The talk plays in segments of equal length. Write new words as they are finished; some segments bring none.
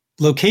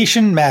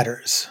Location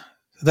matters.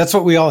 That's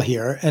what we all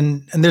hear.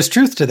 And there's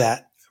truth to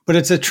that. But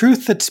it's a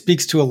truth that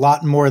speaks to a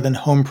lot more than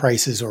home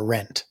prices or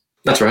rent.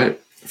 That's right.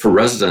 For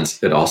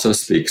residents, it also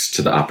speaks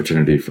to the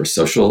opportunity for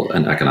social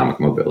and economic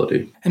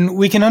mobility. And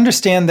we can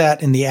understand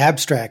that in the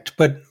abstract,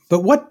 but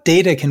what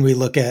data can we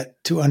look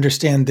at to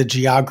understand the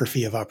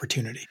geography of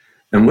opportunity?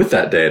 And with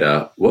that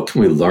data, what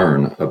can we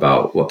learn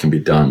about what can be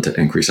done to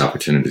increase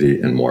opportunity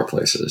in more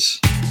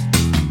places?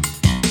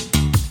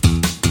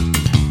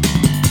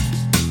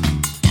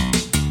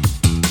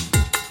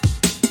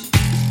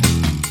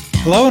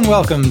 Hello and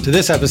welcome to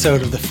this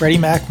episode of the Freddie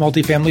Mac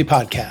Multifamily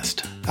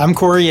Podcast. I'm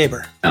Corey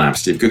Yaber. And I'm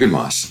Steve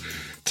Guggenmoss.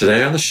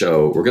 Today on the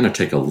show, we're going to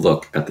take a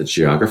look at the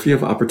geography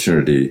of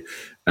opportunity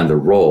and the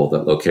role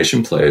that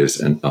location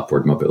plays in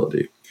upward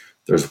mobility.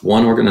 There's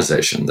one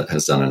organization that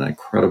has done an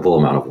incredible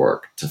amount of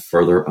work to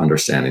further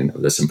understanding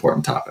of this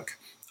important topic,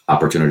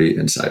 Opportunity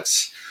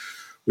Insights.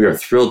 We are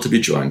thrilled to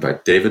be joined by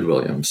David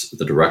Williams,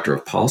 the Director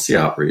of Policy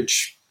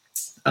Outreach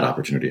at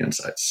Opportunity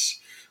Insights.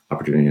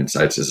 Opportunity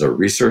Insights is a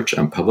research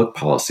and public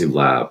policy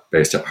lab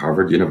based at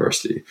Harvard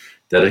University,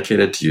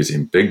 dedicated to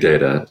using big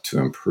data to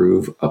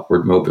improve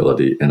upward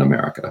mobility in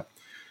America.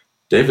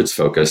 David's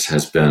focus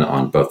has been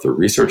on both the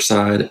research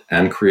side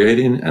and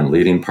creating and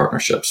leading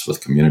partnerships with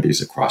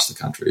communities across the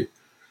country.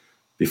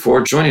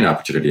 Before joining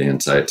Opportunity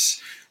Insights,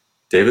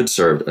 David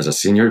served as a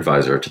senior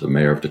advisor to the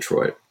mayor of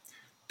Detroit.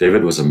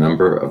 David was a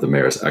member of the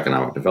mayor's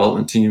economic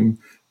development team,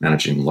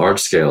 managing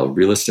large-scale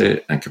real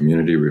estate and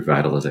community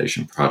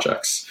revitalization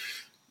projects,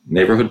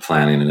 neighborhood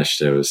planning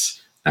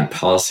initiatives, and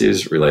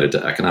policies related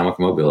to economic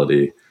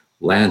mobility,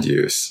 land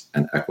use,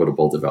 and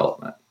equitable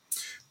development.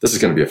 This is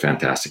going to be a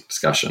fantastic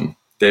discussion.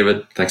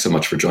 David, thanks so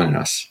much for joining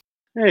us.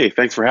 Hey,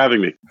 thanks for having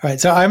me. All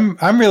right, so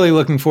I'm really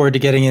looking forward to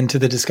getting into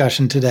the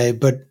discussion today,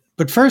 but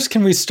first,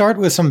 can we start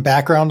with some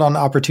background on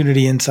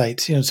Opportunity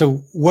Insights? So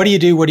what do you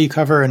do, what do you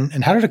cover,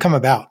 and how did it come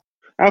about?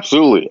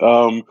 Absolutely.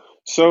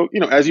 So,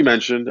 as you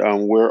mentioned,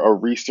 we're a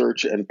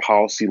research and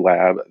policy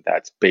lab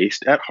that's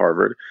based at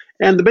Harvard.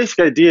 And the basic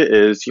idea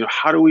is,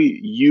 how do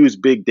we use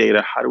big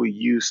data? How do we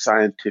use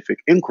scientific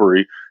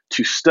inquiry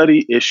to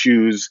study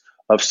issues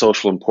of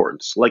social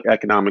importance, like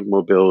economic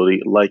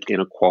mobility, like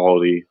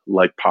inequality,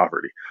 like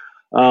poverty?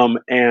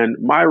 And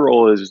my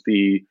role as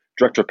the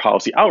Director of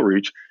Policy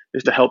Outreach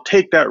is to help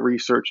take that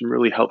research and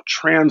really help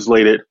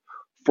translate it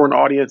for an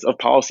audience of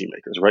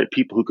policymakers, right?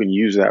 People who can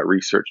use that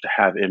research to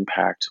have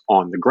impact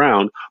on the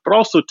ground, but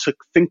also to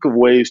think of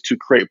ways to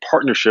create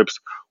partnerships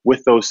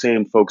with those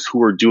same folks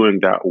who are doing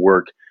that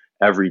work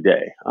every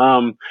day.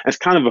 It's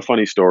kind of a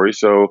funny story.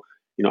 So,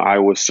 I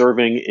was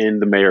serving in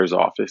the mayor's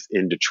office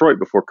in Detroit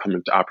before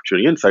coming to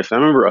Opportunity Insights. And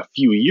I remember a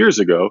few years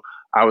ago,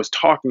 I was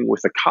talking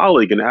with a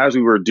colleague, and as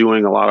we were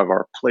doing a lot of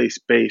our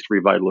place-based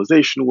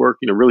revitalization work,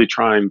 really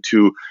trying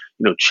to,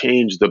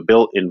 change the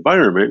built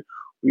environment,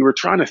 we were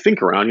trying to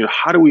think around,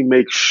 how do we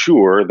make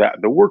sure that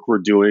the work we're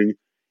doing,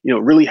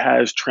 really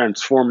has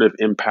transformative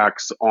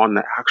impacts on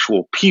the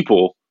actual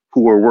people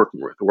who we're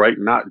working with, right?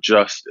 Not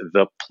just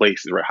the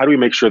places, right? How do we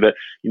make sure that,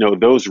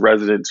 those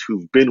residents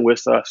who've been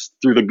with us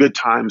through the good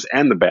times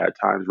and the bad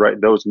times, right?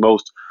 Those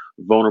most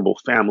vulnerable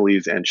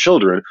families and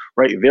children,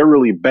 right? They're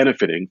really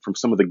benefiting from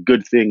some of the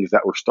good things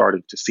that we're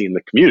starting to see in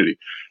the community.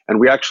 And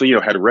we actually,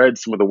 had read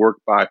some of the work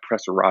by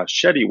Professor Raj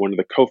Shetty, one of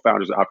the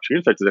co-founders of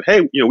Opportunity Insights, that,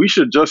 hey, we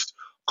should just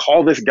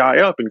call this guy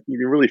up and you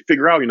can really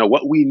figure out,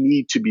 what we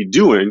need to be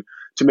doing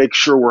to make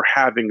sure we're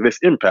having this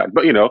impact.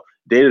 But,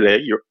 day to day,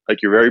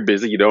 you're very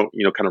busy. You don't,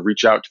 kind of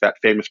reach out to that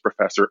famous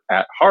professor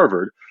at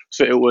Harvard.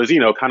 So it was,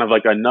 kind of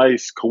like a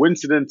nice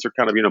coincidence or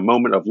kind of,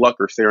 moment of luck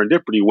or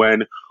serendipity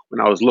when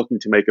I was looking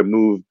to make a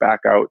move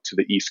back out to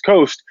the East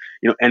Coast,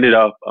 ended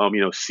up,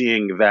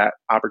 seeing that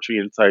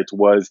Opportunity Insights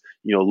was,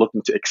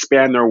 looking to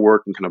expand their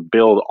work and kind of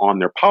build on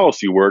their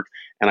policy work.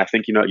 And I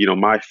think,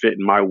 my fit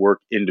and my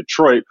work in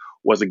Detroit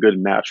was a good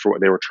match for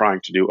what they were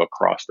trying to do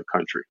across the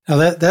country.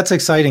 Now that's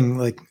exciting,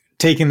 like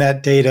taking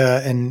that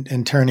data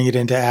and turning it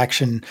into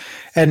action.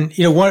 And,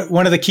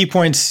 one of the key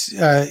points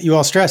you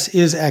all stress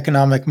is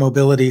economic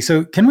mobility.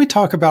 So can we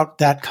talk about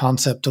that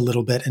concept a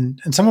little bit and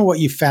some of what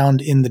you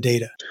found in the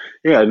data?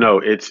 Yeah, no,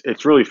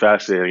 it's really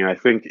fascinating. I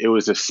think it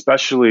was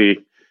especially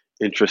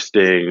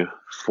interesting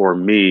for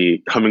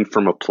me coming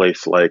from a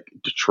place like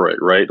Detroit,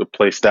 right? A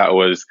place that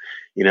was,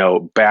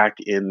 back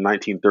in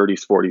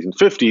 1930s, 40s, and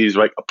 50s,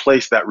 right? A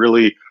place that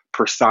really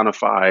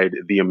personified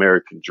the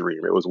American dream.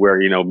 It was where,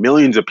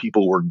 millions of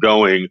people were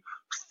going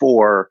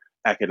for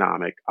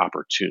economic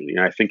opportunity.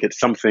 And I think it's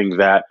something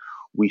that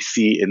we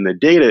see in the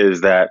data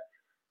is that,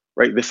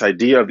 right, this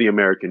idea of the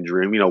American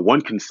dream,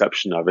 one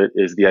conception of it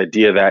is the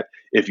idea that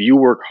if you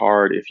work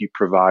hard, if you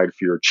provide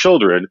for your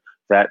children,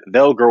 that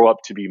they'll grow up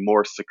to be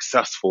more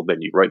successful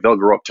than you, right? They'll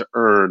grow up to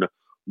earn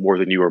more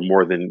than you or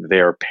more than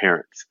their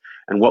parents.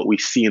 And what we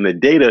see in the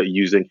data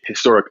using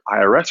historic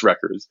IRS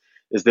records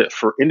is that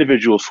for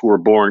individuals who were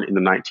born in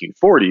the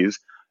 1940s,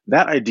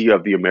 that idea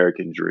of the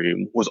American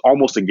dream was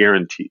almost a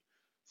guarantee.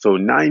 So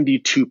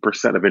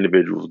 92% of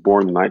individuals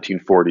born in the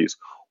 1940s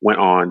went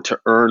on to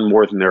earn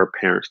more than their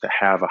parents, to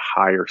have a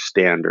higher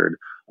standard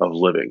of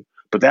living.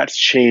 But that's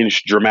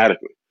changed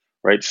dramatically,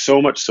 right?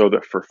 So much so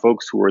that for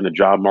folks who are in the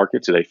job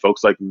market today,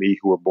 folks like me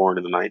who were born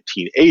in the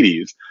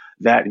 1980s,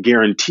 that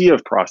guarantee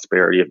of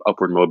prosperity, of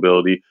upward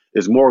mobility,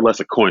 is more or less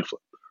a coin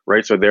flip,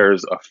 right? So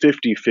there's a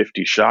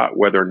 50-50 shot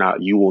whether or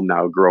not you will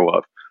now grow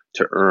up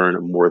to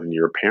earn more than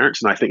your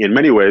parents. And I think in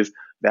many ways,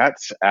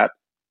 that's at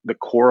the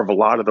core of a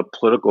lot of the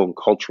political and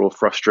cultural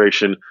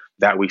frustration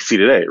that we see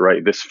today,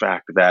 right? This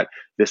fact that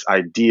this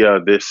idea,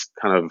 this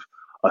kind of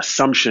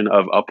assumption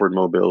of upward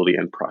mobility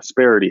and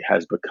prosperity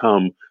has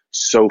become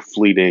so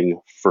fleeting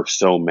for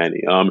so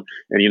many. And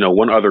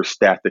one other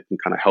stat that can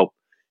kind of help,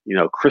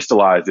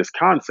 crystallize this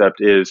concept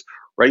is,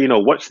 right,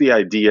 what's the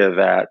idea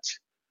that,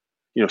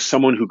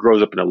 someone who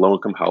grows up in a low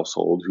income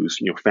household whose,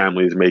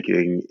 family is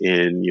making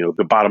in,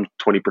 the bottom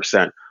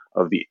 20%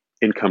 of the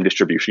income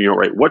distribution,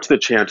 right? What's the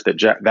chance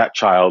that that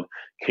child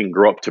can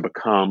grow up to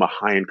become a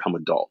high income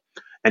adult?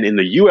 And in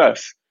the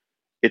US,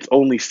 it's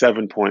only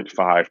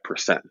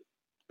 7.5%,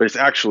 but it's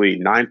actually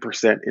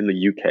 9% in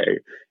the UK.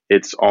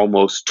 It's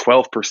almost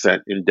 12%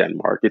 in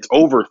Denmark. It's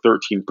over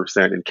 13%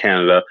 in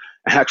Canada,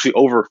 and actually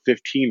over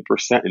 15%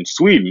 in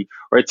Sweden,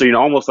 right? So,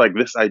 almost like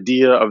this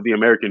idea of the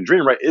American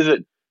dream, right? Is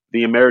it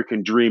the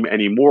American dream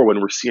anymore when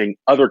we're seeing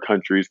other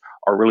countries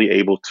are really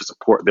able to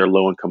support their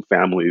low-income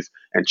families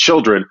and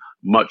children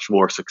much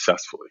more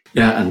successfully?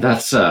 Yeah, and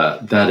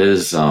that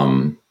is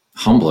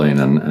humbling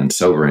and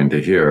sobering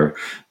to hear.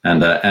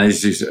 And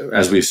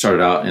as we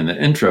started out in the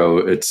intro,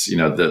 it's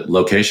the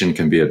location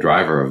can be a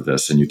driver of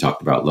this. And you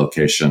talked about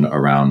location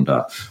around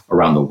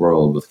the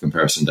world with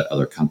comparison to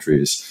other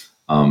countries.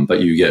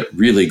 But you get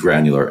really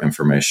granular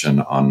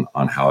information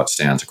on how it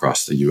stands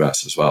across the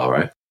U.S. as well,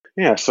 right?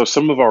 Yeah, so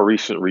some of our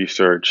recent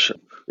research,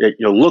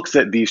 looks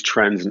at these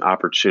trends and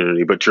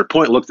opportunity, but to your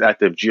point, looks at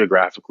them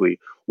geographically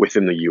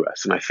within the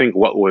U.S. And I think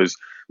what was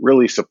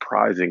really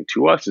surprising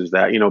to us is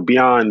that,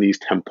 beyond these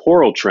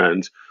temporal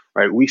trends,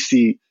 right, we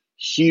see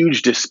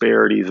huge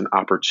disparities in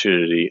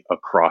opportunity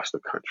across the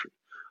country.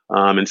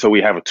 And so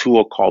we have a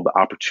tool called the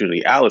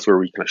Opportunity Atlas where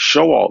we kind of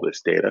show all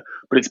this data,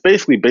 but it's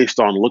basically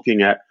based on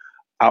looking at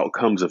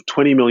outcomes of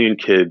 20 million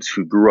kids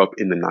who grew up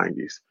in the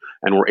 90s.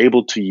 And we're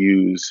able to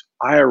use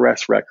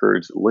IRS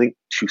records linked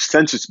to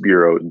Census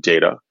Bureau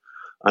data.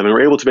 And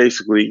we're able to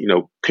basically,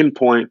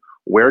 pinpoint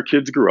where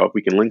kids grew up.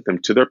 We can link them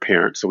to their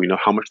parents, so we know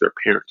how much their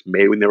parents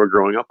made when they were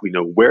growing up. We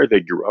know where they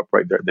grew up,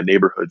 right? The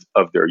neighborhoods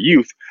of their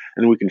youth.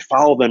 And we can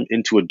follow them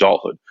into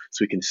adulthood,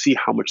 so we can see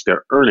how much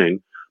they're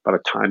earning by the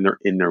time they're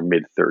in their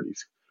mid-30s.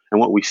 And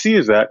what we see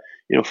is that,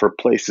 for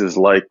places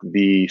like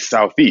the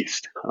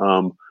Southeast,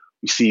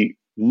 we see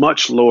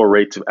much lower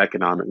rates of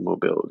economic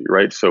mobility,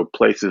 right? So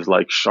places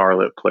like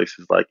Charlotte,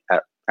 places like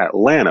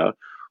Atlanta,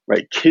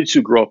 right? Kids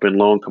who grow up in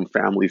low-income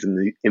families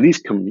in these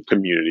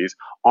communities,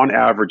 on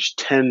average,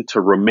 tend to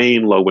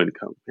remain low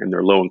income, and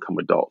they're low-income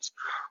adults.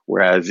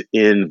 Whereas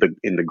in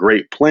the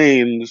Great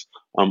Plains,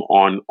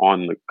 on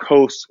the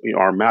coast,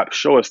 our maps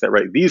show us that,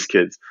 right, these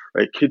kids,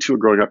 right, kids who are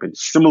growing up in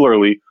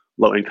similarly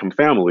low-income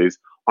families,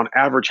 on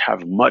average,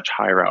 have much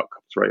higher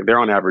outcomes, right? They're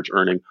on average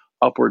earning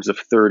upwards of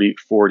 $30,000,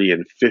 $40,000,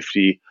 and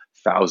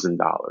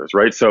 $50,000,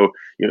 right? So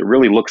it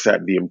really looks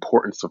at the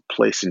importance of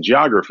place and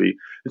geography.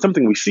 And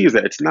something we see is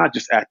that it's not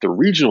just at the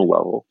regional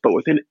level, but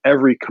within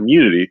every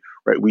community,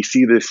 right? We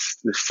see this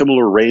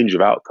similar range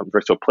of outcomes,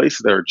 right? So places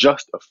that are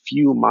just a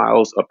few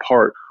miles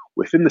apart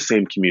within the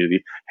same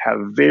community have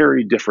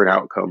very different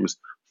outcomes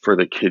for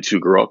the kids who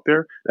grow up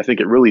there. I think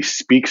it really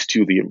speaks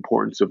to the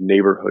importance of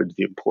neighborhoods,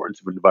 the importance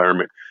of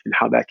environment, and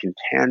how that can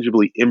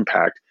tangibly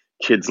impact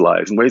kids'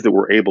 lives in ways that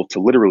we're able to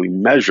literally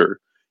measure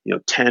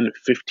 10,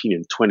 15,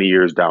 and 20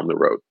 years down the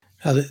road.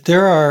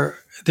 There are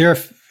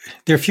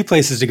a few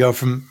places to go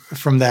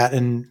from that,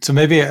 and so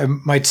maybe I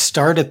might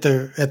start at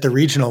the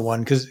regional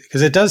one because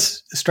it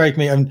does strike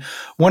me. And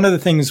one of the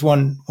things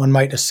one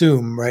might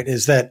assume, right,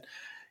 is that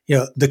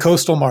the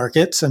coastal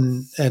markets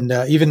and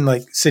even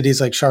like cities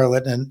like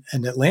Charlotte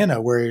and Atlanta,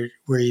 where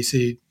you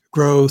see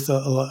growth,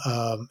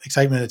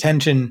 excitement,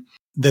 attention,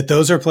 that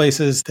those are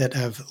places that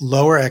have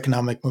lower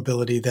economic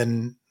mobility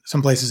than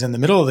some places in the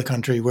middle of the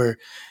country where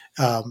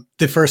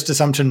the first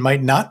assumption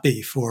might not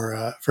be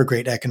for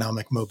great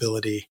economic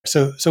mobility.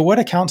 So what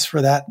accounts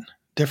for that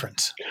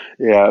difference?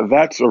 Yeah,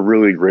 that's a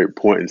really great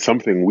point. And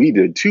something we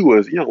did too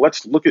was,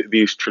 let's look at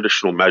these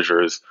traditional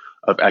measures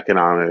of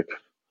economic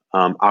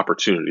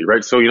opportunity,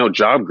 right? So,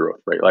 job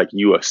growth, right? Like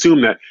you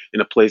assume that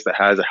in a place that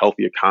has a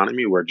healthy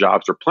economy where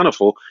jobs are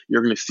plentiful,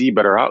 you're going to see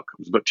better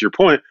outcomes. But to your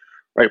point,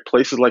 right,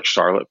 places like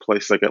Charlotte,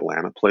 places like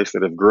Atlanta, places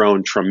that have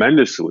grown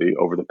tremendously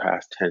over the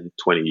past 10,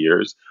 20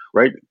 years,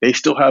 right, they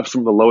still have some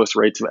of the lowest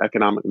rates of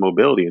economic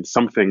mobility. And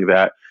something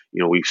that,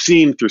 we've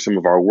seen through some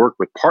of our work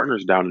with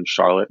partners down in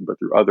Charlotte, but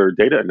through other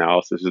data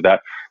analysis is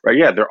that, right,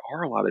 yeah, there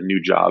are a lot of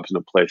new jobs in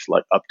a place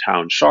like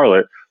uptown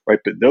Charlotte, right,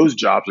 but those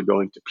jobs are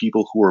going to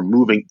people who are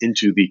moving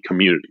into the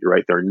community,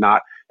 right? They're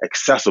not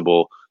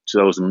accessible to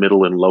those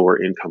middle and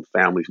lower income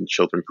families and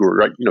children who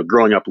are,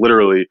 growing up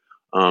literally,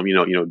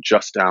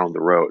 just down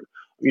the road.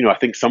 I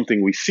think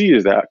something we see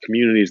is that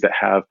communities that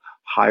have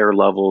higher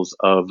levels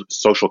of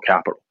social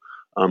capital,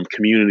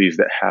 communities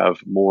that have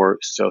more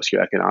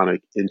socioeconomic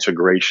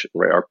integration,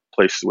 right, are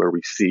places where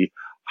we see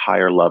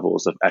higher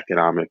levels of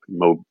economic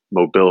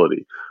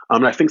mobility.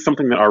 And I think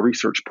something that our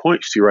research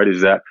points to, right,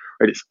 is that,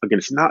 right,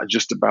 it's not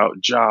just about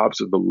jobs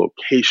or the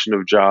location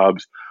of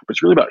jobs, but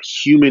it's really about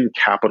human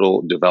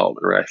capital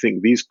development, right? I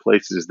think these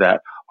places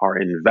that are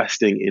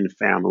investing in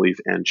families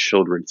and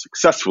children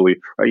successfully,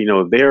 right,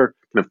 they're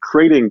kind of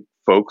creating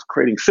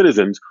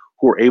citizens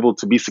who are able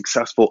to be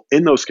successful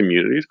in those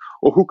communities,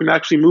 or who can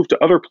actually move to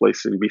other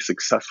places and be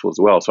successful as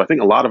well. So I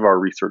think a lot of our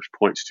research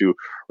points to,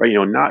 right,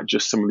 not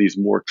just some of these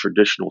more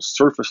traditional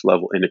surface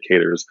level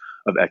indicators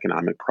of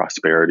economic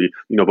prosperity,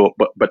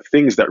 but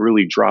things that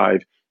really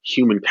drive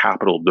human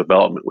capital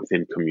development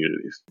within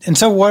communities. And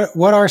so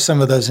what are some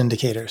of those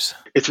indicators?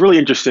 It's really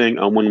interesting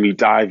when we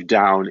dive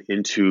down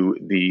into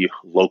the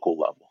local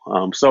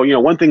level. So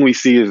one thing we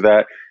see is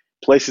that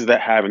places that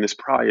have, and this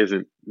probably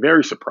isn't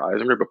very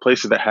surprising, but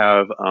places that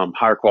have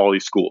higher quality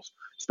schools,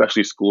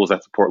 especially schools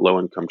that support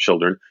low-income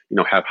children,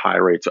 have high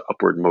rates of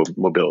upward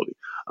mobility.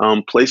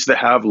 Places that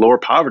have lower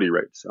poverty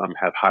rates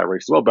have high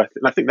rates as well. But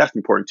I think that's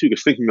important too,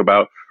 because thinking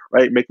about,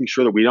 right, making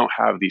sure that we don't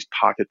have these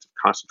pockets of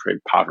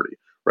concentrated poverty,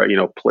 right?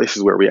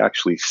 Places where we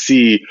actually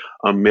see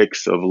a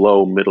mix of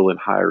low, middle, and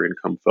higher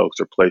income folks,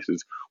 or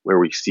places where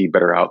we see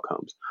better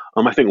outcomes.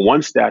 I think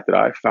one stat that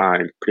I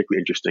find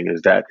particularly interesting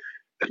is that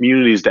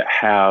communities that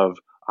have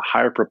a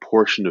higher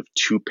proportion of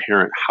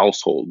two-parent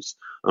households,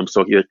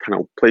 so here kind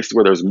of places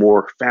where there's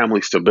more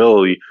family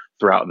stability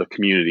throughout the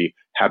community,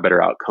 have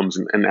better outcomes.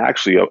 And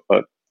actually,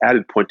 a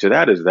added point to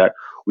that is that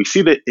we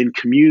see that in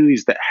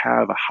communities that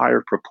have a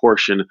higher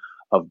proportion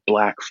of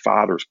Black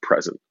fathers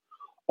present,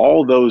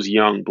 all those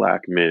young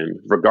Black men,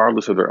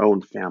 regardless of their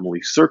own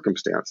family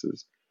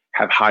circumstances,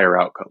 have higher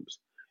outcomes.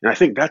 And I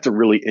think that's a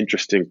really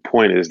interesting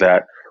point, is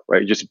that,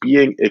 right, just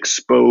being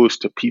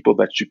exposed to people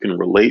that you can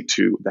relate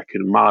to, that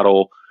can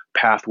model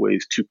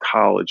pathways to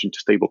college and to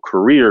stable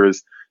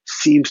careers,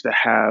 seems to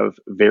have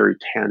very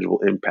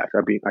tangible impact.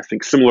 I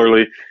think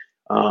similarly,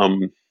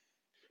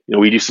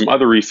 we do some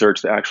other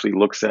research that actually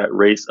looks at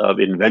rates of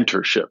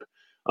inventorship.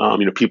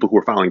 People who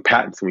are filing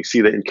patents, and we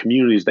see that in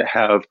communities that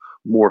have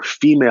more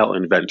female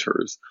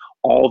inventors,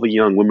 all the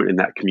young women in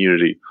that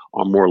community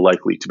are more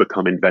likely to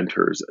become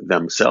inventors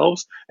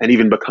themselves, and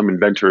even become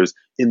inventors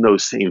in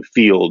those same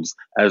fields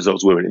as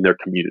those women in their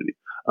community.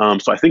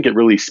 So I think it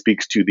really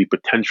speaks to the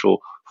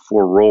potential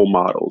for role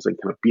models and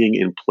kind of being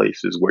in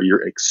places where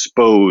you're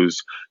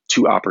exposed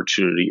to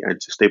opportunity and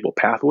to stable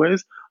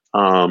pathways.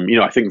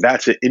 I think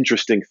that's an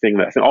interesting thing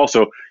that I think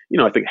also,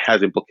 I think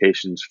has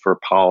implications for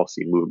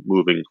policy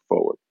moving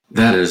forward.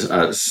 That is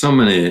so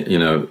many,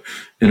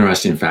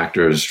 interesting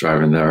factors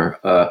driving there.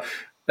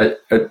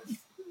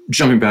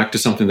 Jumping back to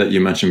something that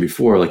you mentioned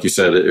before, like you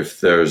said,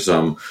 if there's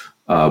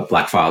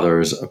Black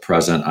fathers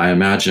present, I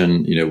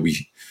imagine, you're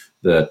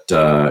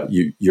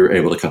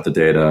able to cut the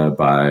data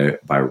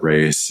by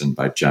race and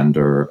by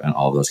gender and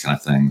all those kind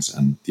of things.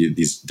 And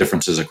these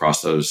differences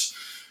across those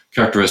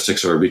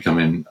characteristics are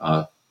becoming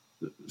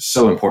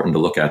so important to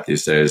look at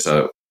these days.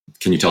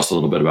 Can you tell us a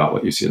little bit about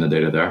what you see in the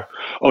data there?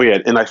 Oh, yeah.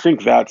 And I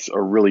think that's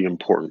a really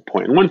important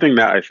point. And one thing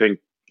that I think,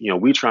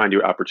 we try and do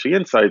at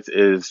Opportunity Insights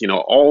is,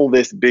 all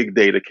this big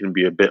data can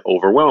be a bit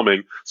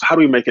overwhelming. So how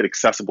do we make it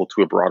accessible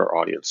to a broader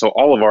audience? So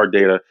all of our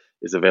data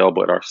is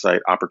available at our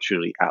site,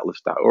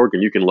 opportunityatlas.org.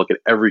 And you can look at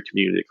every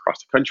community across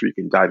the country.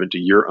 You can dive into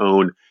your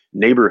own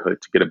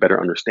neighborhood to get a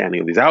better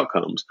understanding of these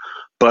outcomes.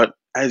 But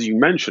as you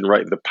mentioned,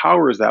 right, the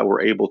power is that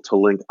we're able to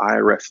link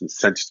IRS and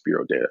Census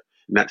Bureau data.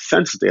 And that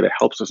census data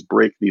helps us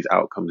break these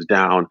outcomes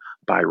down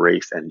by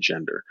race and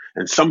gender.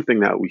 And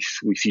something that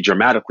we see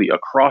dramatically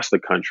across the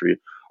country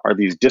are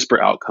these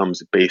disparate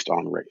outcomes based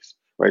on race,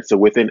 right? So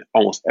within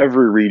almost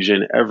every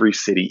region, every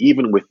city,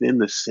 even within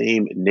the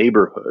same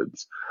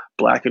neighborhoods,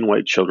 Black and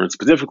white children,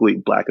 specifically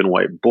Black and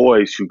white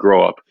boys who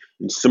grow up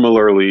in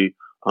similarly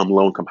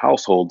low-income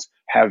households,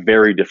 have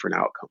very different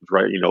outcomes,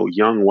 right?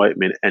 Young white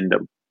men end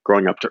up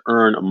growing up to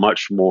earn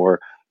much more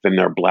than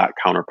their Black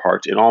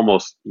counterparts in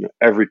almost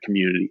every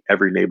community,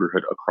 every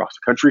neighborhood across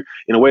the country,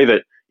 in a way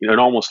that it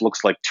almost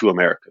looks like two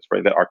Americas,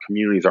 right? That our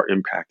communities are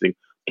impacting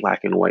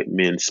Black and white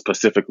men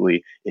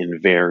specifically in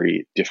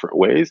very different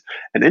ways.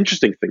 An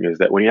interesting thing is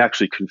that when you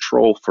actually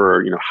control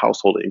for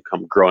household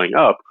income growing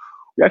up,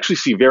 we actually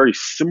see very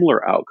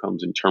similar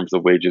outcomes in terms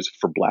of wages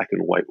for Black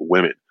and white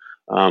women.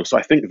 So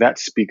I think that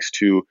speaks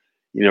to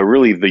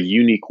really the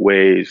unique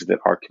ways that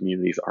our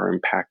communities are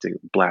impacting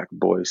Black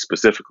boys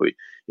specifically,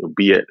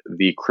 be it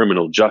the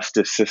criminal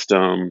justice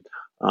system,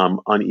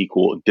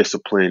 unequal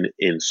discipline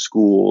in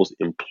schools,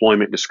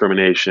 employment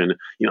discrimination.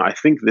 I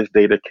think this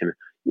data can,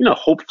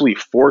 hopefully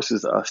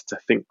forces us to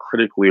think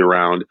critically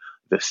around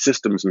the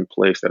systems in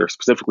place that are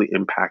specifically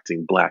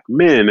impacting Black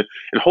men,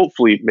 and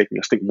hopefully making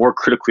us think more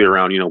critically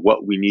around,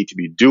 what we need to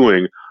be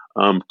doing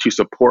to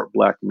support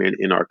Black men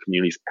in our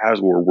communities as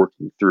we're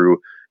working through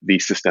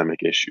these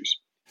systemic issues.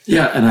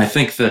 Yeah, and I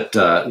think that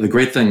the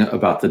great thing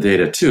about the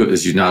data too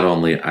is you not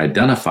only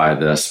identify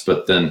this,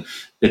 but then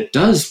it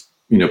does,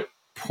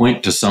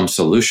 point to some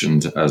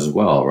solutions as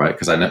well, right?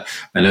 Because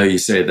I know you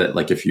say that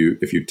like if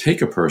you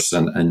take a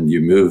person and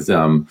you move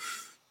them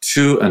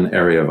to an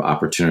area of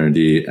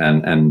opportunity,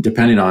 and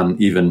depending on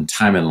even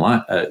time in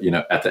life,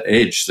 at the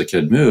age the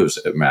kid moves,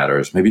 it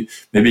matters. Maybe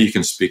you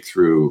can speak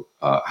through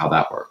how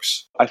that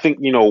works. I think,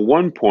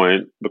 one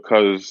point,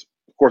 because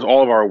of course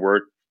all of our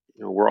work,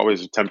 we're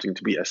always attempting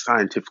to be as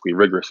scientifically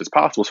rigorous as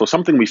possible. So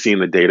something we see in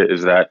the data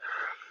is that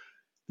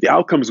the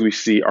outcomes we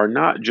see are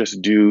not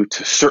just due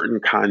to certain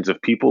kinds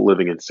of people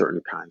living in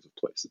certain kinds of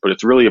places, but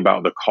it's really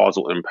about the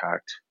causal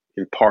impact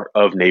in part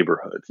of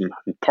neighborhoods. And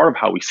part of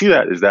how we see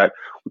that is that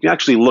we can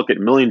actually look at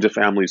millions of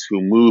families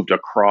who moved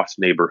across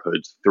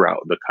neighborhoods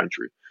throughout the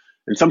country.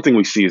 And something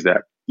we see is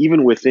that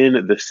even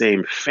within the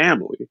same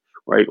family,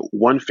 right,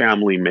 one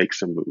family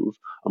makes a move.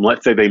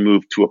 Let's say they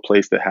move to a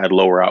place that had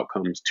lower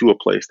outcomes to a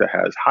place that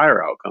has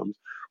higher outcomes,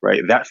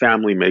 right? That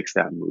family makes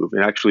that move.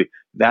 And actually,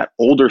 that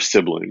older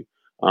sibling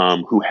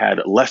who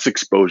had less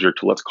exposure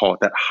to, let's call it,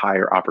 that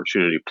higher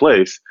opportunity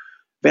place,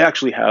 they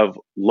actually have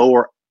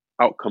lower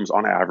outcomes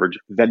on average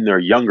than their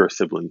younger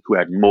sibling who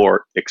had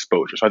more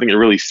exposure. So I think it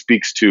really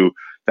speaks to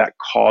that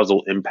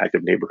causal impact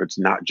of neighborhoods,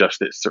 not just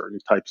that certain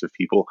types of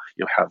people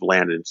have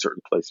landed in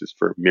certain places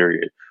for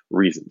myriad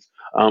reasons.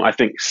 I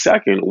think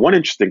second, one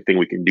interesting thing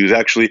we can do is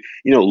actually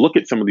look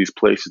at some of these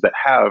places that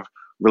have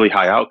really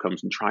high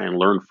outcomes and try and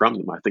learn from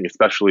them. I think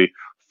especially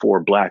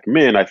for Black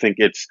men, I think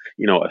it's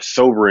a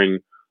sobering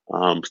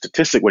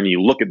statistic when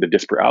you look at the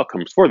disparate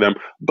outcomes for them.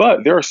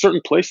 But there are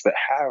certain places that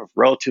have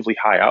relatively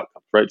high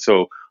outcomes, right?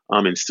 So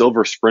in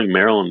Silver Spring,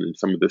 Maryland, and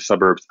some of the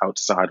suburbs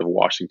outside of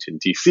Washington,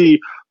 D.C.,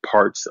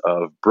 parts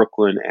of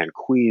Brooklyn and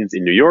Queens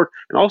in New York,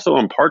 and also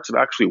in parts of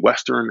actually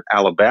Western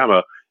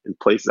Alabama and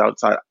places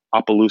outside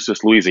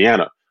Opelousas,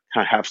 Louisiana,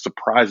 kind of have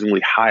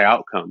surprisingly high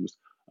outcomes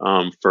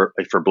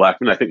for Black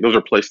men. I think those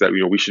are places that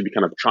we should be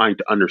kind of trying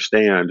to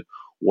understand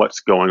what's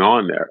going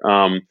on there.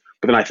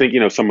 But then I think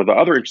some of the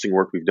other interesting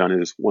work we've done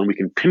is when we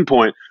can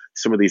pinpoint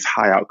some of these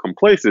high outcome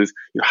places,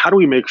 how do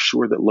we make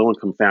sure that low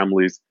income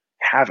families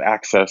have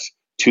access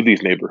to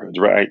these neighborhoods,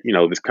 right?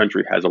 This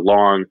country has a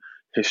long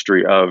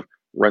history of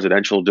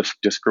residential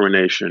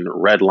discrimination,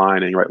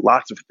 redlining, right?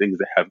 Lots of things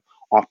that have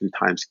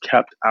oftentimes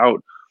kept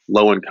out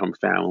low-income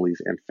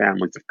families and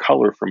families of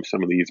color from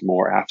some of these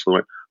more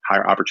affluent,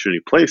 higher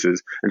opportunity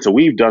places. And so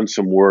we've done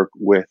some work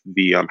with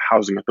the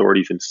housing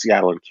authorities in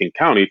Seattle and King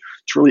County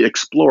to really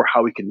explore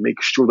how we can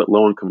make sure that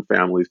low-income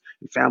families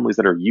and families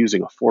that are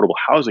using affordable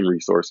housing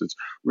resources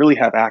really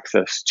have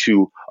access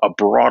to a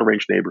broad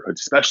range of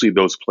neighborhoods, especially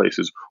those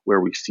places where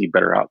we see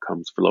better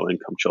outcomes for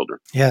low-income children.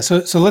 Yeah,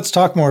 so let's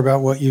talk more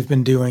about what you've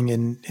been doing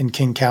in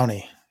King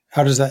County.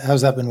 How's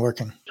that been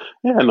working?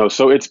 Yeah, no.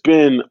 So it's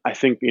been, I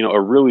think,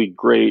 a really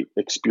great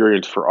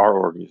experience for our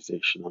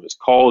organization. It's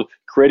called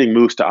Creating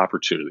Moves to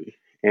Opportunity.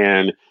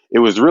 And it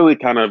was really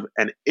kind of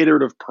an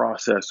iterative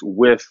process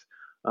with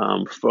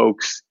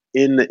folks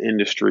in the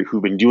industry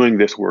who've been doing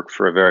this work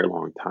for a very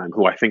long time,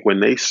 who I think when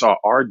they saw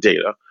our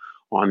data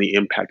on the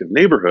impact of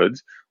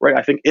neighborhoods, right,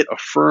 I think it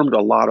affirmed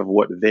a lot of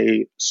what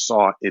they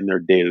saw in their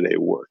day-to-day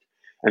work.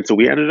 And so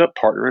we ended up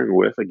partnering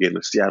with, again,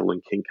 the Seattle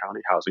and King County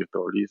housing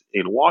authorities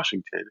in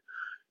Washington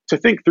to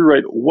think through,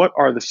 right, what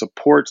are the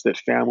supports that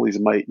families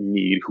might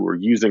need who are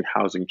using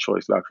housing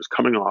choice vouchers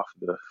coming off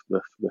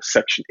the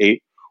Section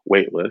 8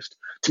 wait list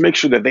to make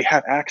sure that they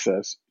have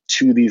access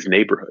to these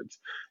neighborhoods.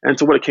 And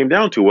so what it came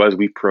down to was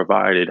we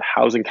provided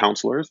housing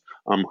counselors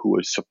who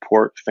would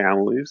support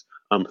families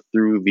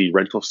through the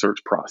rental search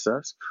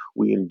process.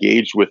 We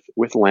engaged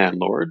with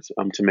landlords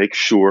to make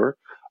sure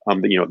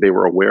that they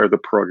were aware of the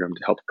program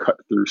to help cut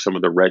through some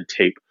of the red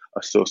tape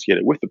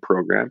associated with the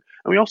program.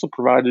 And we also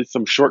provided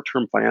some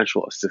short-term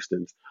financial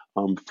assistance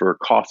for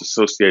costs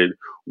associated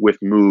with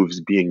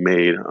moves being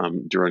made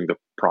during the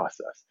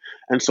process.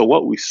 And so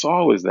what we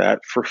saw was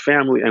that for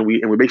family, and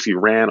we basically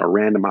ran a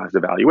randomized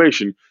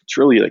evaluation to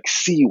really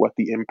see what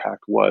the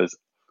impact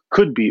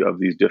could be of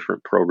these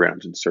different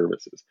programs and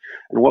services.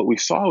 And what we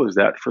saw was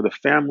that for the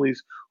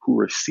families who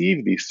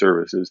received these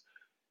services,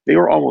 they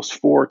were almost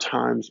 4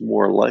 times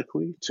more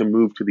likely to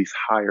move to these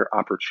higher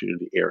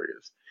opportunity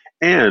areas.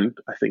 And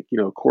I think,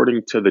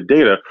 according to the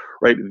data,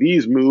 right,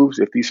 these moves,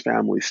 if these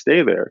families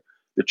stay there,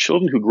 the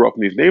children who grow up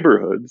in these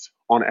neighborhoods,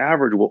 on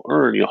average, will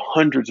earn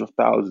hundreds of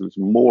thousands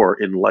more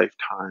in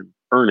lifetime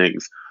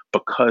earnings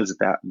because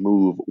that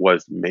move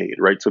was made,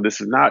 right? So this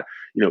is not,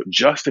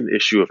 just an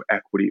issue of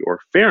equity or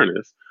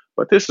fairness,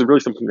 but this is really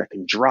something that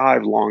can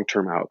drive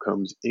long-term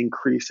outcomes,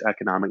 increase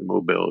economic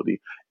mobility,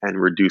 and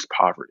reduce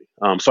poverty.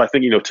 So I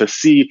think, to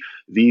see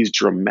these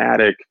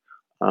dramatic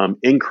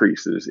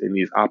increases in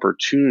these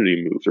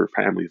opportunity moves, or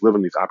families live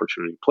in these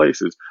opportunity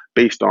places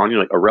based on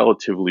a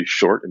relatively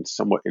short and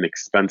somewhat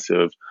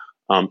inexpensive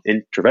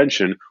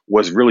intervention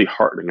was really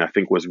heartening. I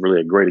think was really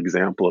a great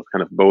example of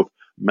kind of both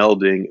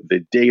melding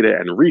the data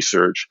and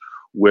research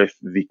with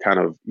the kind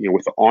of,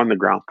 with the on the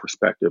ground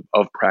perspective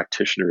of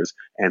practitioners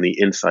and the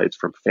insights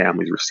from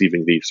families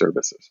receiving these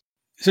services.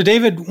 So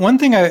David, one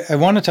thing I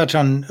want to touch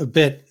on a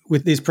bit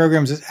with these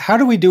programs is how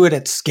do we do it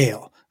at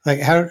scale? Like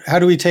how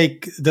do we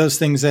take those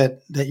things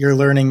that you're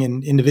learning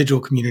in individual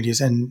communities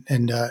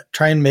and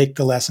try and make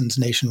the lessons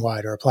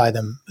nationwide or apply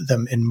them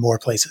in more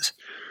places?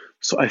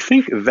 So I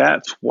think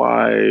that's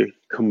why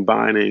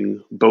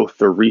combining both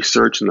the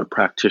research and the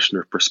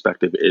practitioner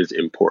perspective is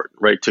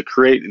important, right? To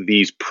create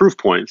these proof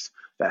points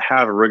that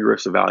have a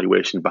rigorous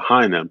evaluation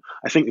behind them,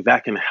 I think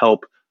that can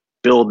help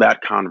build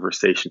that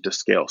conversation to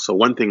scale. So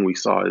one thing we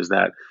saw is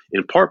that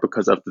in part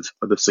because of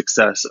the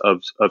success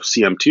of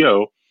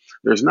CMTO,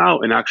 there's now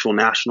an actual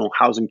national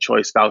housing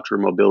choice voucher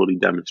mobility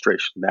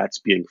demonstration that's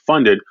being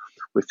funded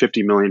with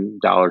 $50 million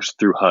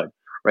through HUD,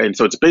 right? And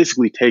so it's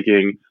basically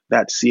taking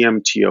that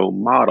CMTO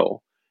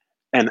model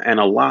and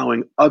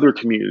allowing other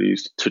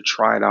communities to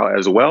try it out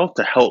as well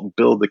to help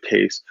build the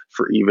case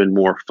for even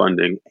more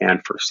funding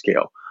and for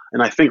scale.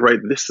 And I think, right,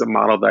 this is a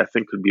model that I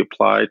think could be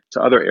applied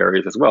to other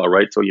areas as well,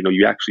 right? So,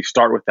 you actually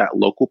start with that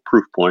local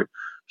proof point,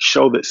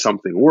 show that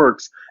something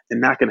works,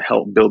 and that can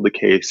help build the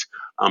case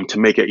to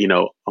make it,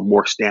 a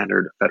more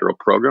standard federal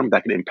program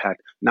that can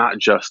impact not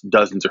just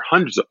dozens or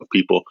hundreds of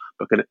people,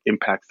 but can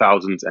impact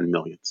thousands and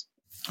millions.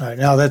 All right.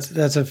 Now that's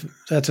a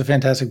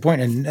fantastic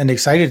point, and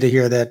excited to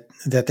hear that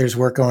there's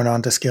work going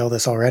on to scale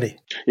this already.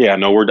 Yeah,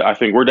 no, I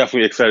think we're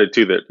definitely excited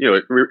too that,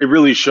 it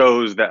really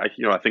shows that,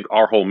 I think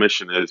our whole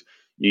mission is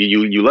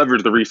you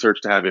leverage the research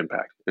to have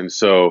impact. And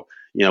so,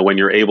 when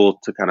you're able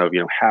to kind of,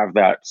 have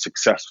that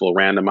successful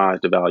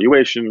randomized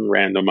evaluation,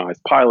 randomized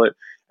pilot,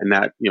 and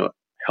that,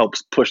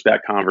 helps push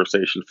that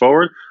conversation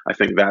forward, I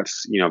think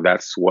that's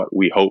what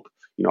we hope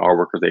our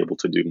work is able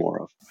to do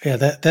more of. Yeah,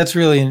 that's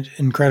really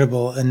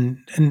incredible.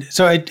 And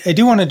so I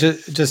do want to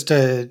just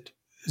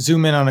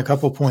zoom in on a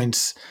couple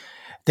points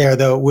there,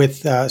 though,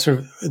 with sort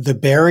of the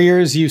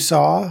barriers you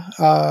saw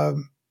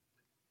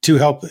to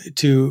help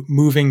to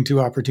moving to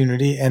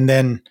opportunity. And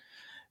then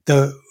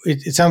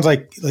it sounds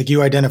like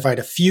you identified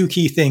a few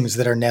key things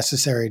that are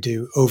necessary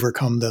to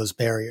overcome those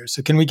barriers.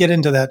 So can we get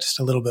into that just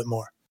a little bit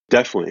more?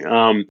 Definitely.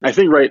 I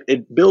think, right,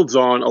 it builds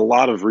on a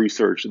lot of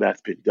research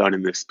that's been done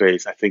in this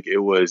space. I think it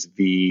was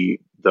the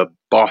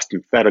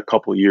Boston Fed a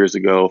couple of years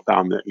ago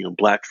found that,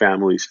 Black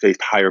families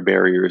faced higher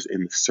barriers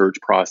in the search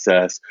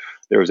process.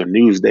 There was a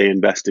Newsday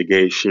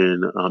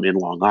investigation in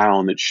Long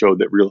Island that showed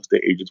that real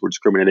estate agents were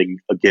discriminating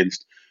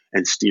against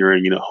and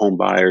steering, home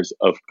buyers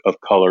of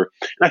color.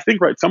 And I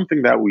think, right,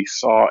 something that we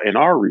saw in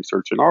our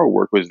research and our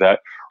work was that,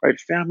 right,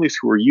 families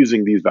who are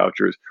using these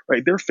vouchers,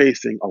 right, they're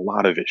facing a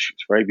lot of issues,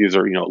 right? These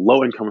are,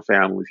 low income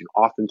families,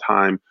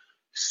 oftentimes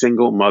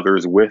single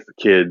mothers with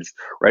kids,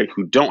 right,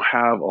 who don't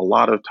have a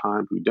lot of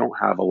time, who don't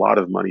have a lot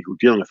of money, who are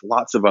dealing with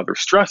lots of other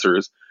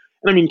stressors.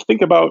 And I mean,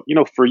 think about,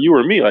 for you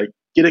or me, like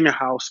getting a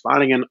house,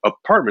 finding an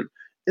apartment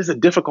is a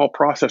difficult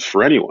process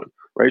for anyone,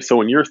 right? So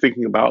when you're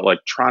thinking about like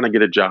trying to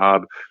get a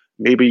job,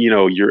 maybe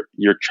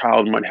your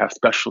child might have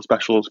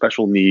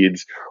special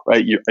needs,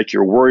 right?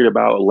 You're worried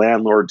about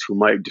landlords who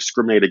might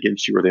discriminate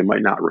against you or they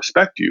might not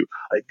respect you.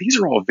 Like these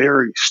are all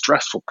very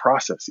stressful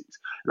processes.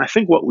 And I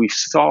think what we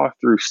saw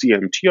through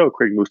CMTO,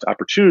 Creating Moves to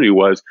Opportunity,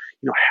 was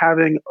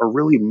having a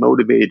really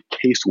motivated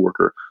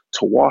caseworker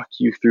to walk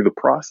you through the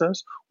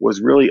process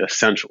was really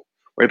essential,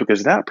 right?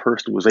 Because that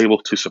person was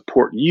able to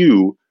support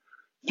you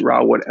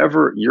throughout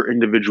whatever your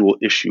individual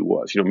issue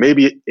was.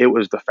 Maybe it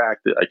was the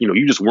fact that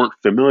you just weren't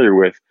familiar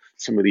with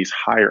some of these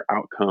higher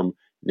outcome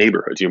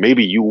neighborhoods.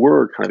 Maybe you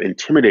were kind of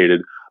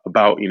intimidated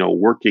about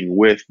working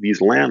with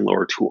these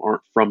landlords who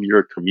aren't from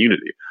your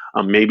community.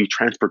 Maybe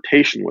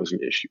transportation was an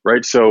issue,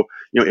 right? So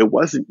it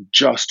wasn't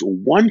just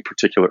one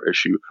particular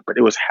issue, but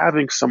it was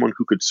having someone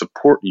who could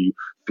support you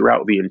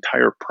throughout the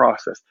entire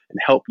process and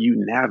help you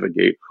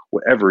navigate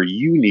whatever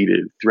you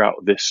needed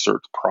throughout this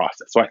search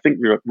process. So I think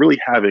really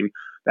having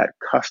that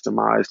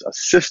customized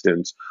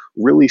assistance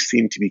really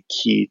seemed to be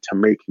key to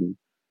making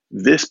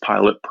this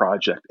pilot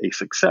project a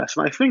success.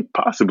 And I think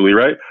possibly,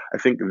 right, I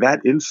think that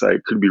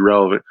insight could be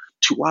relevant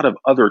to a lot of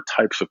other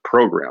types of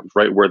programs,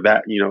 right, where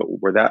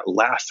that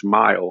last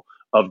mile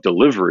of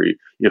delivery,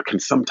 can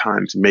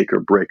sometimes make or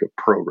break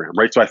a program,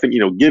 right? So I think,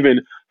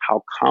 given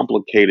how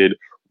complicated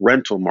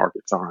rental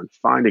markets are and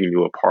finding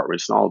new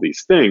apartments and all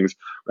these things,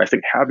 I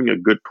think having a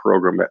good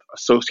program that's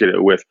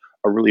associated with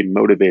a really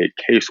motivated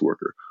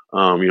caseworker,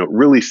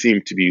 really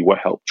seemed to be what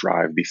helped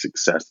drive the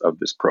success of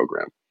this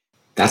program.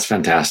 That's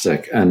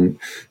fantastic. And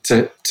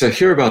to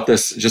hear about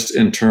this just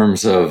in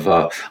terms of,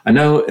 I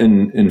know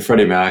in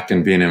Freddie Mac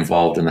and being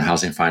involved in the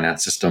housing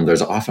finance system,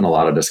 there's often a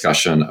lot of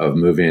discussion of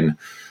moving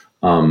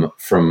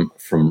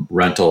from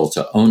rental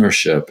to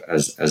ownership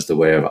as the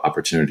way of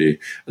opportunity.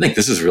 I think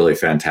this is really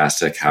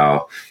fantastic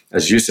how,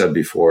 as you said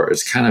before,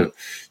 it's kind of,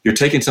 you're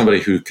taking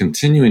somebody who's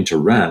continuing to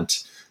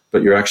rent,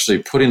 but you're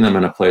actually putting them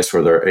in a place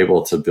where they're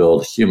able to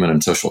build human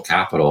and social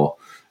capital,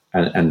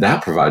 and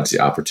that provides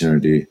the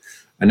opportunity.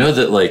 I know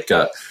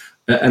that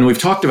and we've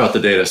talked about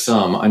the data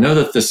some. I know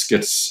that this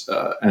gets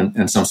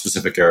in some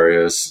specific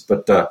areas,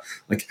 but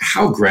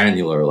how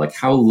granular,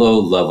 how low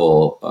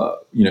level,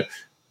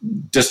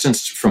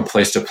 distance from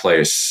place to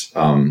place,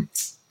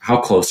 how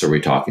close are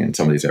we talking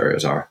some of these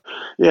areas are?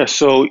 Yeah,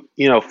 so,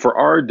 for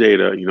our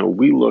data,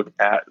 we look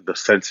at the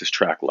census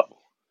tract level.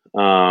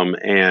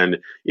 And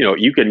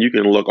you can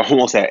look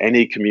almost at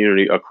any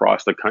community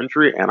across the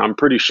country, and I'm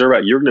pretty sure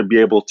that you're going to be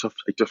able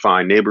to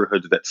find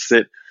neighborhoods that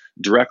sit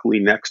directly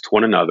next to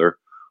one another,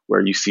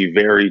 where you see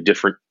very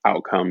different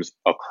outcomes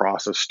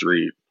across a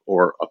street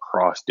or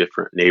across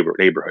different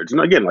neighborhoods. And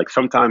again, like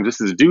sometimes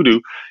this is due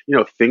to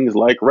things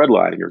like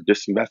redlining or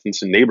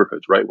disinvestments in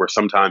neighborhoods, right? Where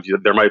sometimes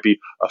there might be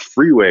a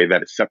freeway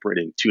that is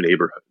separating two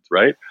neighborhoods,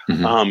 right?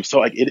 So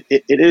like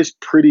it is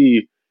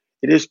pretty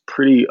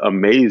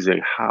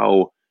amazing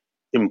how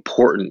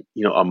important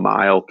a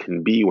mile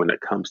can be when it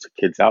comes to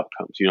kids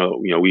outcomes.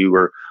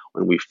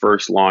 When we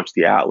first launched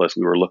the atlas,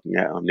 we were looking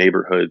at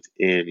neighborhoods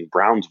in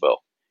Brownsville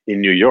in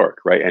New York,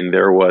 right? And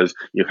there was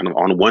kind of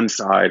on one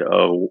side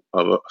of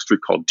a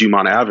street called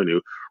Dumont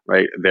Avenue,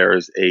 right,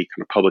 there's a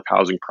kind of public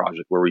housing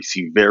project where we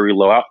see very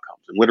low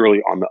outcomes, and literally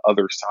on the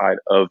other side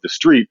of the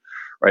street,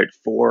 right,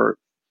 for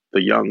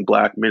the young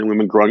Black men and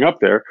women growing up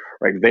there,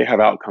 right, they have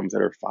outcomes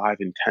that are $5,000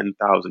 and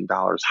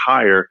 $10,000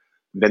 higher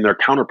than their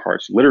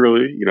counterparts,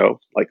 literally,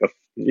 like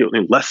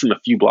less than a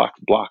few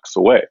blocks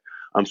away.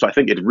 So I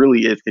think it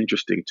really is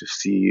interesting to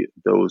see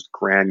those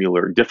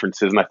granular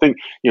differences. And I think,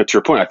 to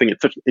your point, I think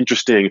it's such an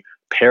interesting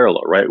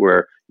parallel, right?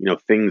 Where,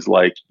 things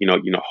like,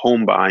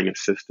 home buying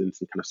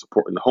assistance and kind of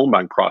support in the home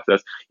buying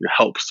process,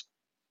 helps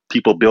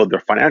people build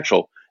their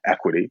financial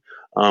equity.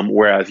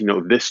 Whereas,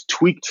 this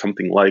tweaked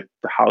something like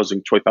the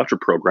Housing Choice Voucher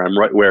Program,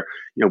 right? Where,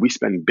 we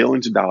spend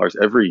billions of dollars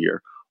every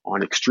year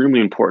on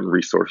extremely important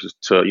resources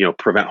to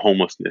prevent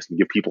homelessness and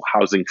give people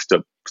housing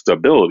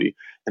stability.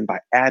 And by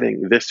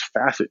adding this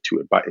facet to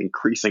it, by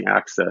increasing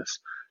access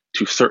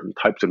to certain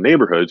types of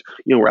neighborhoods,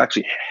 we're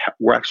actually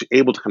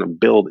able to kind of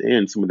build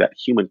in some of that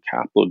human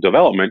capital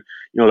development,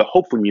 that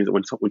hopefully means that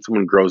when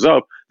someone grows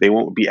up, they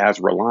won't be as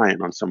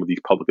reliant on some of these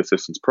public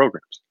assistance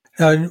programs.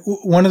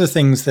 One of the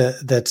things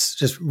that's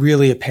just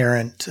really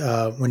apparent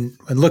when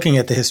looking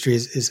at the history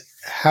is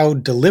how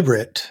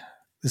deliberate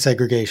the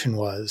segregation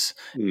was.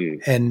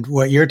 And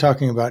what you're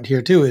talking about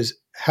here too is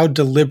how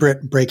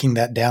deliberate breaking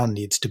that down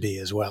needs to be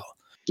as well.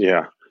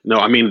 Yeah. No,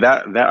 I mean,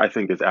 that I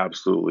think is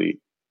absolutely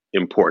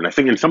important. I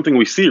think, and something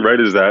we see, right,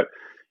 is that,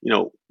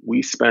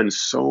 we spend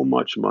so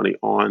much money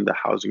on the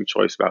Housing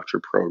Choice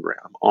Voucher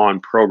Program, on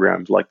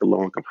programs like the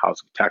Low Income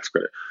Housing Tax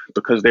Credit,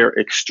 because they're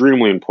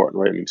extremely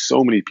important, right? I mean,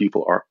 so many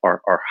people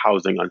are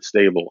housing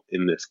unstable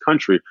in this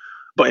country,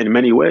 but in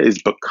many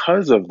ways,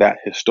 because of that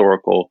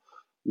historical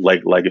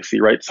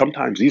legacy, right?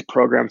 Sometimes these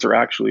programs are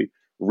actually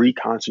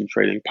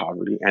reconcentrating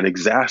poverty and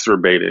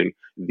exacerbating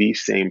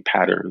these same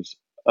patterns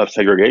of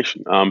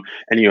segregation. And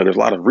there's a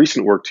lot of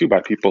recent work too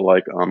by people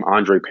like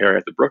Andre Perry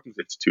at the Brookings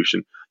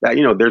Institution that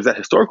there's that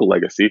historical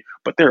legacy,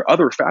 but there are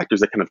other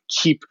factors that kind of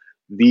keep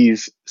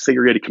these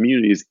segregated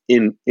communities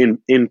in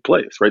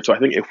place, right? So I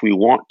think if we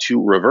want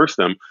to reverse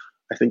them,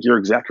 I think you're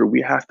exactly right.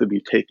 We have to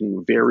be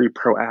taking very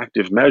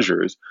proactive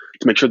measures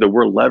to make sure that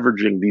we're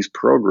leveraging these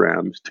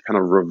programs to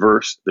kind of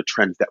reverse the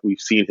trends that we've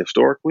seen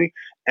historically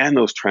and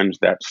those trends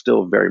that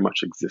still very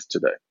much exist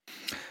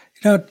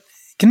today.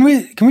 Can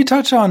we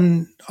touch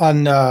on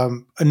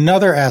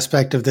another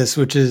aspect of this,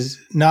 which is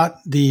not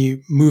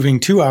the moving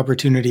to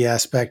opportunity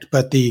aspect,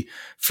 but the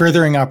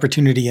furthering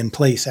opportunity in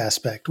place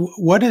aspect?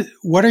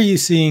 What are you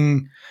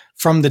seeing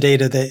from the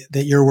data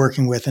that you're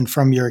working with and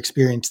from your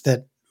experience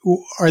that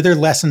are there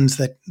lessons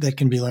that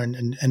can be learned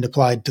and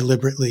applied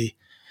deliberately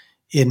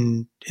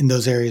in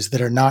those areas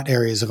that are not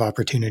areas of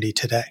opportunity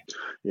today?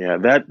 Yeah,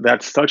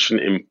 that's such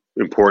an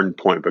important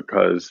point,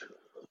 because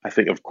I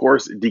think, of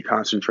course,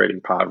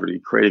 deconcentrating poverty,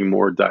 creating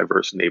more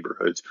diverse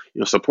neighborhoods,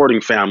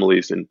 supporting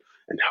families and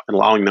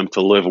allowing them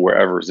to live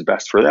wherever is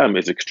best for them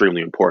is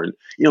extremely important.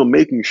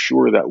 Making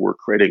sure that we're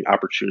creating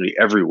opportunity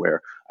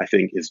everywhere, I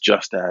think, is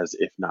just as,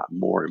 if not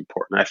more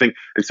important. I think,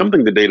 and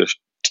something the data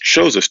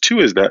shows us too,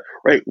 is that,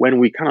 right, when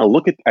we kind of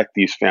look at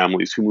these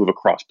families who move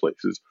across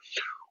places,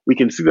 we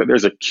can see that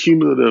there's a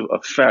cumulative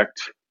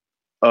effect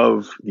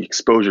of the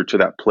exposure to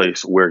that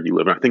place where you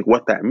live. And I think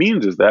what that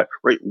means is that,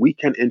 right, we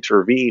can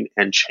intervene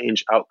and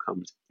change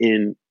outcomes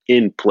in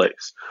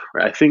place.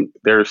 Right? I think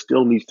there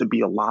still needs to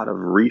be a lot of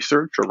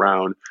research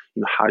around,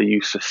 how do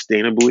you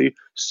sustainably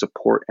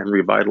support and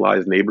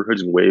revitalize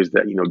neighborhoods in ways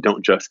that,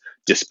 don't just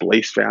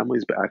displace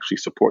families, but actually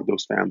support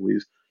those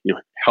families,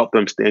 help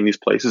them stay in these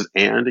places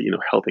and,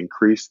 help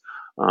increase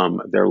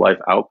their life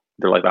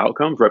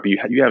outcomes. Right? But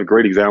you have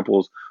great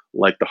examples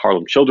like the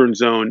Harlem Children's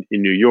Zone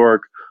in New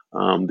York,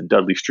 the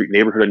Dudley Street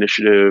Neighborhood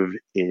Initiative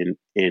in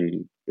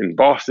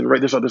Boston, right?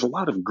 There's a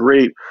lot of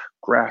great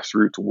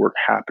grassroots work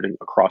happening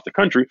across the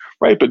country,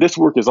 right? But this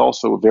work is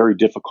also very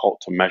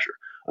difficult to measure.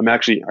 I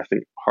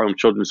think Harlem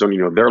Children's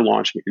Zone, they're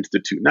launching an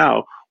institute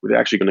now where they're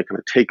actually going to kind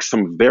of take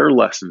some of their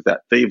lessons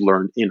that they've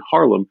learned in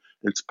Harlem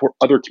and support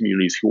other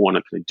communities who want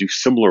to kind of do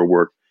similar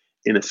work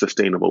in a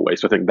sustainable way.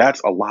 So I think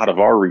that's a lot of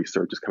our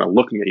research, is kind of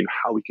looking at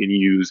how we can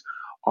use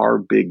our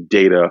big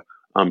data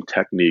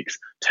techniques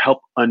to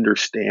help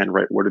understand,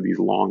 right, what are these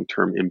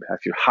long-term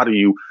impacts? How do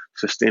you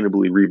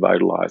sustainably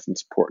revitalize and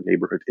support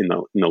neighborhoods in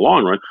the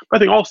long run? But I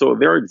think also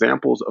there are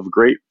examples of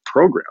great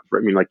programs, right?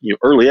 I mean, like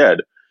early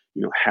ed.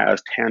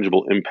 has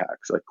tangible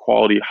impacts, like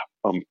quality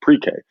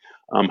pre-K,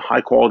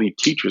 high quality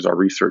teachers. Our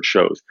research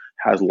shows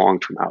has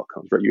long-term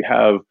outcomes. Right, you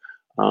have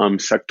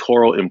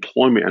sectoral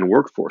employment and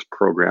workforce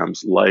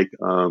programs like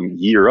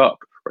Year Up,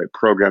 right?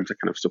 Programs that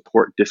kind of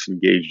support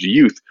disengaged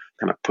youth,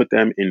 kind of put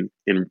them in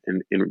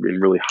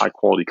really high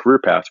quality career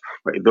paths,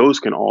 right? Those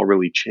can all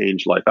really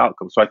change life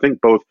outcomes. So I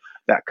think both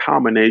that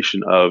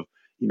combination of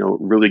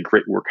really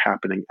great work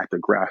happening at the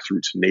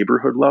grassroots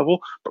neighborhood level,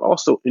 but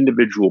also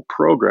individual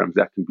programs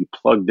that can be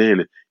plugged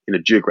in a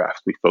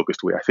geographically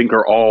focused way, I think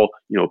are all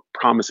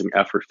promising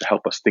efforts to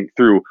help us think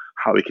through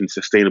how we can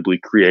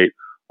sustainably create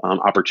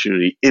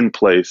opportunity in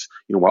place,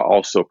 while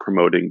also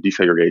promoting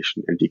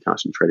desegregation and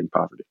deconcentrating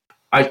poverty.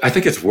 I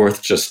think it's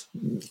worth just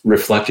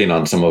reflecting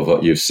on some of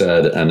what you've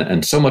said,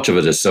 and so much of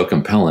it is so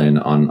compelling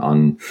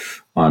on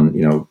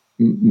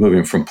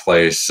moving from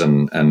place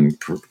and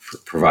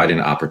providing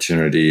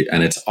opportunity,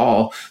 and it's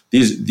all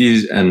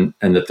these and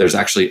that there's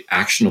actually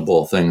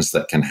actionable things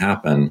that can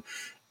happen.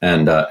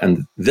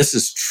 And this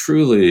is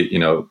truly,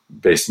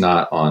 based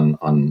not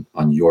on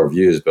your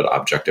views, but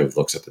objective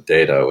looks at the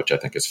data, which I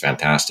think is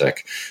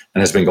fantastic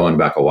and has been going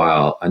back a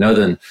while. I know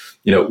then,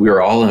 we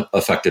were all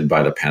affected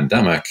by the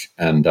pandemic,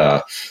 and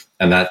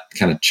that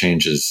kind of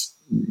changes,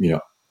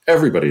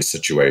 everybody's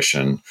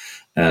situation.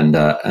 And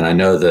I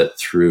know that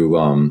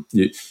through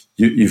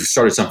you've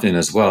started something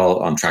as well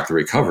on Track the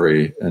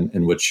Recovery,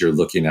 in which you're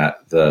looking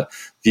at the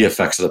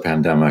effects of the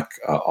pandemic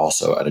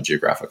also at a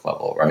geographic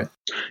level, right?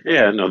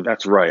 Yeah, no,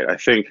 that's right. I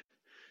think,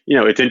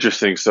 it's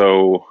interesting.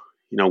 So,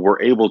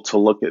 we're able to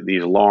look at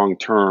these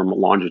long-term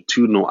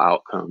longitudinal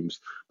outcomes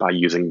by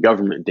using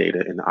government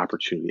data in the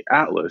Opportunity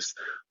Atlas.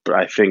 But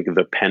I think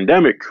the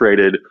pandemic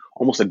created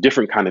almost a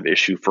different kind of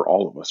issue for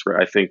all of us,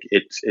 right? I think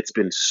it's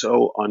been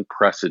so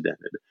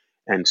unprecedented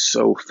and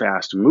so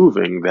fast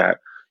moving that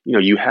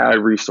you had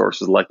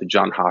resources like the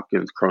Johns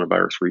Hopkins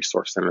Coronavirus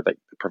Resource Center that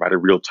provided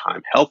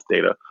real-time health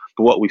data.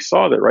 But what we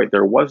saw that, right,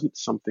 there wasn't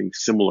something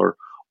similar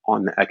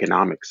on the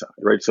economic side,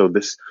 right? So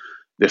this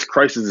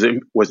crisis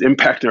was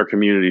impacting our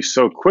community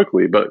so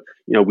quickly, but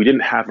we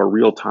didn't have a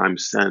real-time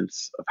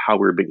sense of how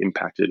we were being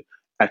impacted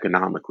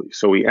economically.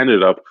 So we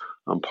ended up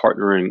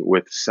partnering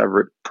with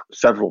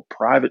several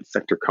private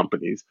sector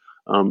companies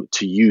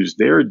to use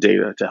their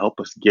data to help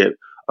us get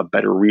a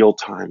better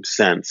real-time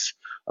sense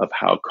of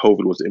how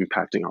COVID was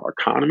impacting our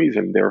economies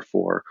and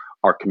therefore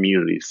our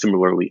communities,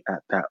 similarly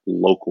at that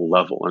local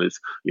level. And it's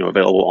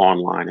available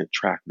online at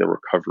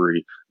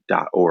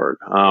tracktherecovery.org.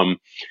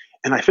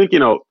 And I think,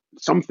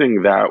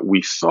 something that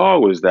we saw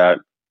was that,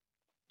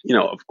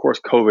 of course,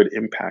 COVID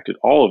impacted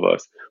all of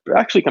us, but it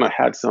actually kind of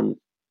had some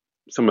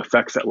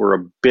effects that were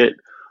a bit,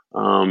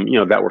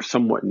 that were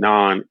somewhat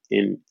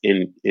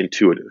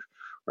non-intuitive,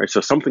 right?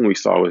 So something we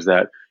saw was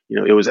that,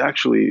 it was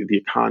actually the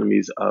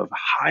economies of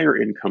higher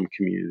income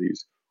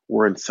communities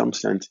were in some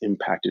sense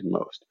impacted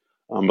most.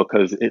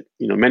 Because in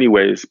many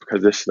ways,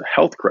 because this is the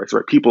health crisis,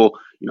 right? People,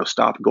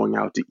 stopped going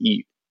out to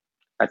eat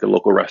at the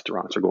local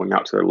restaurants or going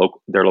out to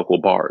their local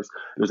bars.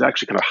 It was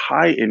actually kind of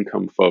high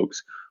income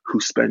folks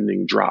whose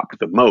spending dropped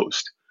the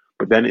most.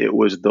 But then it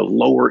was the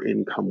lower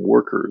income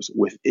workers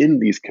within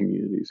these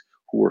communities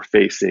who were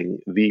facing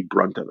the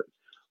brunt of it.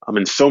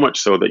 And so much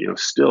so that,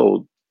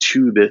 still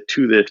to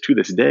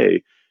this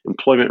day,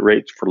 employment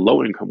rates for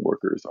low income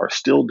workers are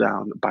still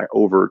down by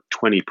over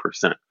 20%.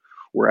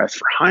 Whereas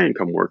for high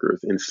income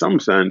workers, in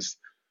some sense,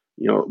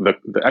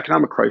 the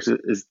economic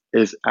crisis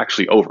is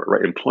actually over,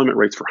 right? Employment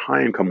rates for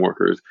high income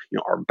workers,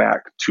 are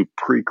back to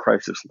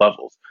pre-crisis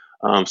levels.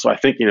 So I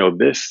think,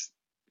 this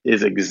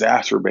is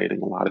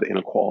exacerbating a lot of the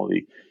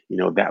inequality,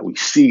 that we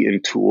see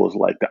in tools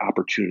like the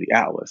Opportunity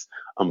Atlas,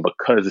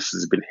 because this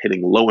has been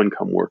hitting low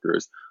income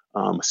workers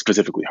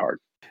specifically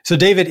hard. So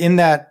David, in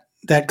that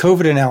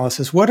COVID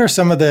analysis, what are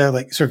some of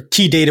the sort of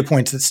key data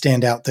points that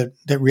stand out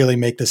that really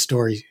make this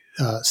story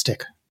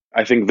stick?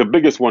 I think the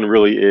biggest one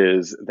really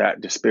is that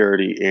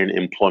disparity in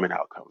employment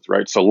outcomes,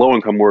 right? So low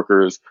income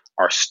workers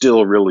are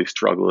still really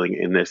struggling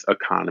in this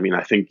economy. And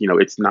I think,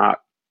 it's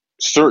not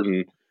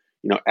certain,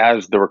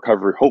 as the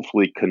recovery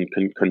hopefully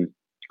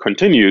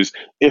continues,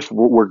 if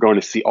we're going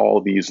to see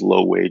all these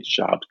low wage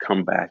jobs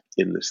come back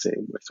in the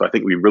same way. So I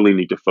think we really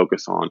need to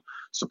focus on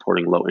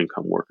supporting low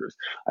income workers.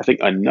 I think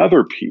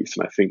another piece,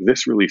 and I think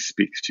this really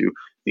speaks to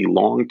the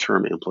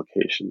long-term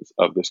implications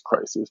of this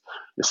crisis,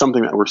 is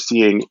something that we're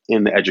seeing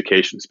in the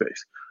education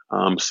space.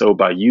 So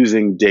by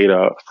using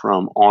data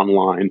from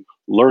online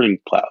learning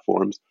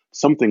platforms,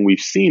 something we've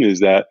seen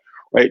is that,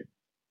 right,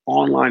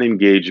 online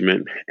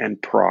engagement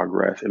and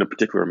progress in a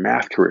particular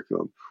math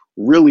curriculum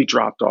really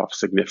dropped off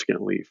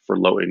significantly for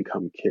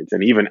low-income kids.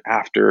 And even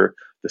after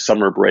the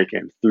summer break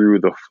and through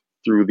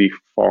the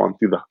fall and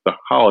through the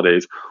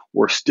holidays,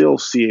 we're still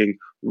seeing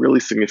really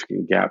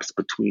significant gaps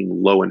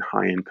between low and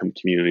high-income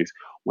communities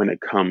when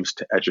it comes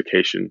to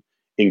education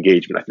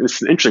engagement. I think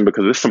this is interesting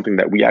because this is something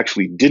that we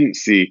actually didn't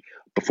see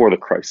before the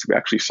crisis. We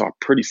actually saw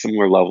pretty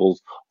similar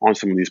levels on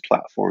some of these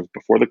platforms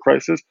before the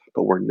crisis,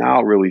 but we're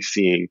now really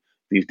seeing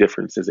these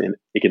differences in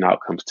economic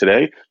outcomes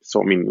today.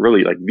 So,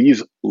 really, like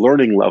these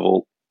learning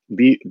level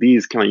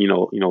these kind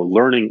of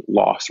learning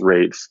loss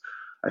rates,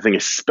 I think,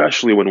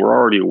 especially when we're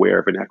already aware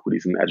of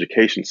inequities in the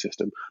education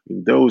system, I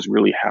mean, those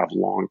really have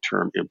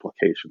long-term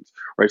implications,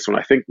 right? So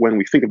when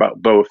we think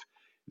about both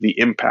the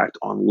impact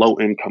on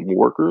low-income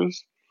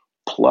workers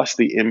plus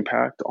the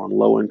impact on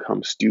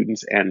low-income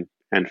students and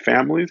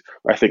families,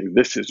 I think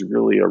this is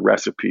really a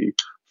recipe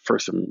for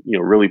some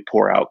really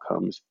poor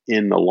outcomes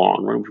in the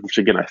long run, which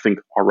again I think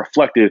are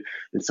reflected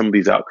in some of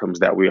these outcomes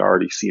that we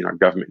already see in our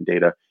government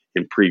data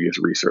in previous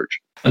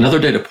research. Another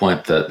data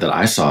point that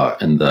I saw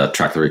in the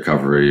Track the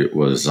Recovery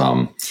was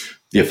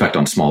the effect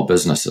on small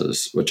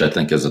businesses, which I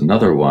think is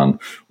another one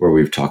where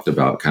we've talked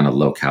about kind of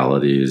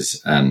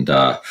localities. And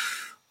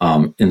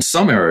in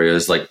some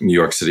areas, like New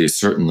York City,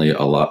 certainly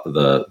a lot of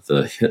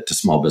the hit to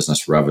small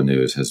business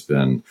revenues has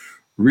been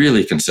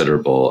really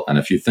considerable. And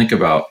if you think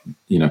about,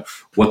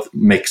 what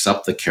makes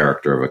up the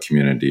character of a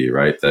community,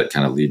 right, that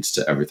kind of leads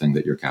to everything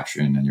that you're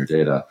capturing in your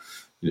data,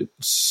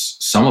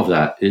 some of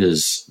that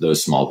is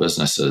those small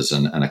businesses,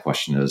 and a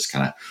question is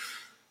kind of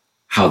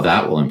how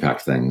that will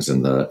impact things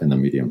in the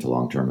medium to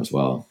long term as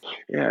well.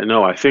 Yeah,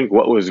 no, I think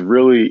what was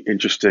really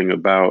interesting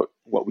about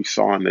what we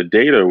saw in the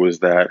data was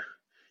that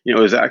it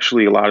was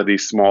actually a lot of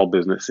these small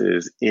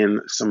businesses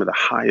in some of the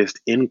highest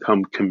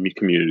income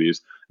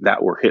communities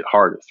that were hit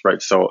hardest,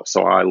 right? So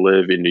I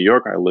live in New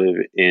York. I live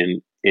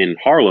in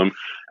Harlem,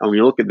 and when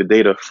you look at the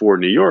data for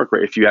New York,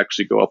 right, if you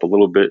actually go up a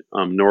little bit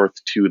north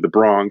to the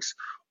Bronx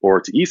or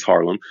to East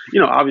Harlem,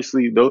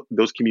 obviously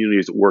those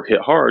communities were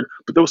hit hard,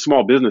 but those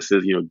small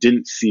businesses,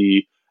 didn't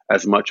see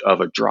as much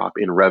of a drop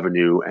in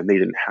revenue, and they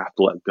didn't have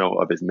to let go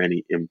of as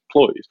many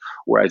employees.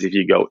 Whereas if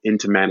you go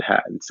into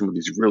Manhattan, some of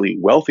these really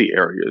wealthy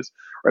areas,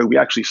 right, we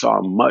actually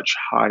saw much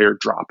higher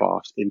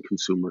drop-offs in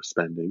consumer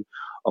spending.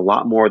 A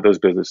lot more of those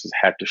businesses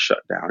had to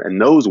shut down,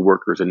 and those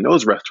workers in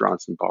those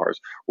restaurants and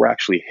bars were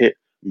actually hit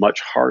much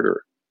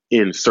harder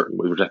in certain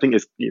ways, which I think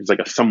is like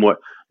a somewhat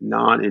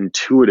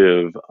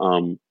non-intuitive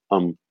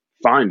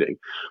finding.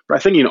 But I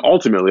think,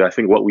 ultimately, I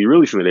think what we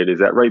really see in the data is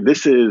that, right,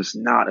 this is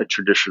not a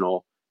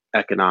traditional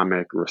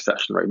economic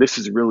recession, right? This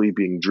is really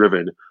being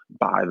driven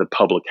by the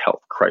public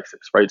health crisis,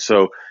 right?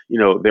 So,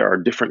 there are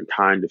different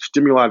kind of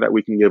stimuli that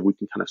we can give. We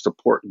can kind of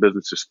support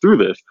businesses through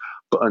this,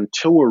 but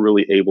until we're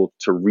really able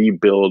to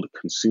rebuild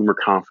consumer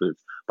confidence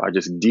by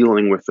just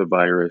dealing with the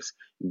virus,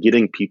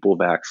 getting people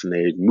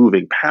vaccinated,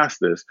 moving past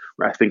this,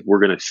 right, I think we're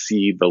going to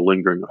see the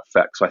lingering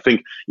effects. So I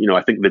think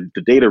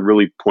the data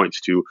really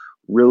points to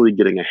really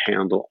getting a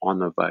handle on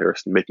the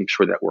virus and making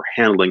sure that we're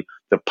handling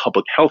the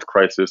public health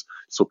crisis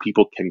so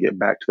people can get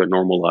back to their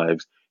normal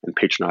lives and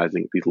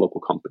patronizing these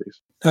local companies.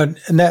 And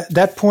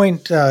that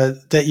point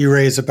that you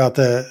raise about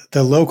the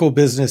local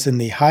business in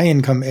the high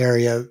income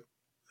area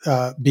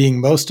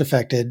being most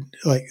affected,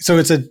 so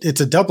it's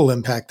a double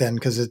impact then,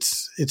 because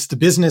it's the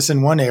business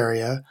in one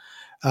area,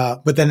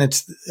 but then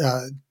it's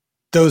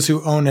those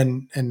who own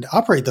and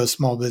operate those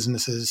small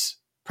businesses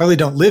probably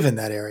don't live in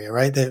that area,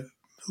 right? They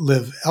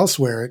live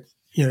elsewhere,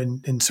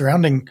 in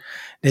surrounding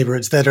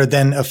neighborhoods that are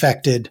then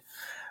affected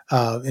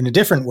in a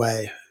different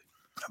way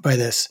by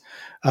this.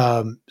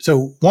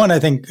 So one, I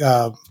think,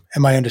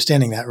 am I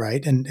understanding that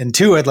right? And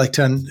two, I'd like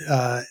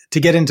to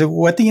get into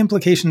what the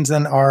implications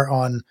then are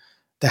on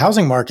the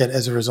housing market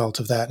as a result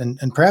of that,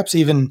 and perhaps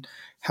even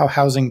how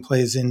housing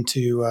plays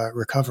into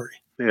recovery.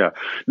 Yeah,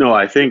 no,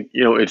 I think,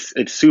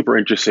 it's super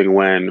interesting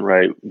when,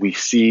 right, we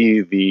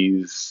see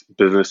these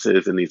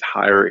businesses in these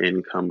higher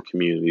income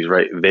communities,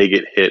 right, they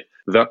get hit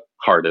the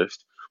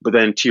hardest. But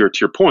then to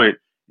your point,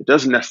 it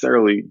doesn't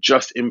necessarily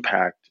just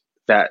impact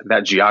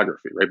that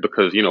geography, right?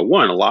 Because,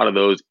 one, a lot of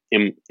those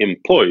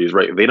employees,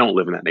 right, they don't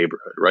live in that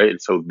neighborhood, right?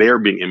 And so they're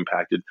being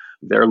impacted,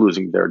 they're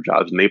losing their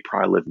jobs, and they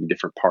probably live in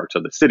different parts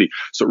of the city.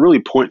 So it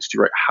really points to,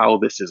 right, how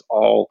this is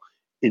all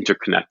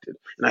interconnected.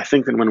 And I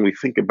think that when we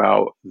think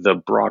about the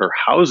broader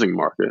housing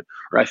market,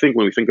 or I think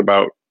when we think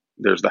about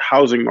there's the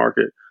housing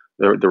market,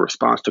 the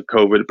response to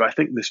COVID, but I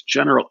think this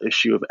general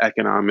issue of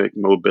economic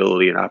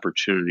mobility and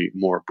opportunity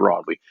more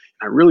broadly.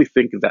 And I really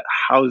think that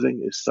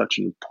housing is such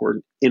an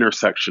important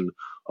intersection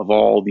of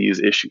all these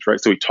issues, right?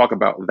 So we talk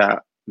about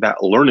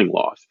that learning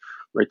loss,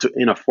 right? So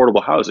in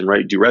affordable housing,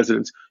 right?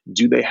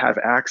 Do they have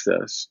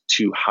access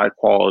to high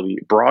quality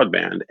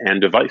broadband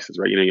and devices,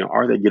 right?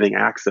 Are they getting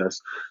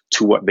access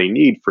to what they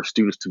need for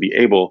students to be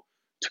able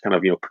to kind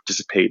of,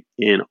 participate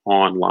in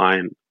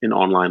online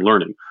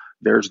learning?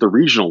 There's the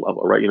regional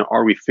level, right?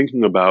 Are we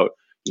thinking about,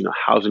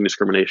 housing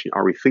discrimination?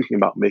 Are we thinking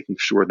about making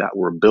sure that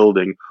we're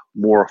building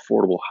more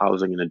affordable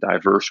housing in a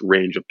diverse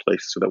range of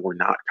places so that we're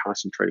not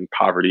concentrating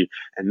poverty?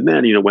 And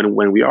then,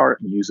 when we are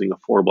using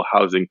affordable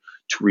housing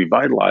to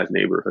revitalize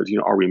neighborhoods,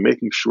 are we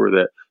making sure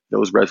that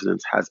those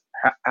residents have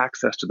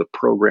access to the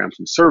programs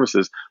and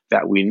services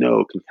that we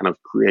know can kind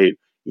of create,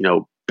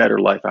 better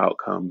life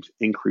outcomes,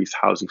 increase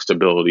housing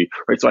stability,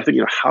 right? So I think,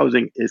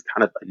 housing is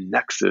kind of a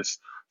nexus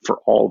for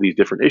all these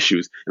different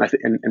issues. And I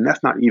think, and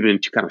that's not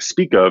even to kind of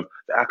speak of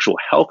the actual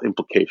health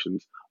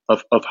implications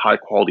of high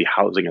quality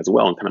housing as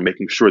well, and kind of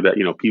making sure that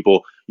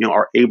people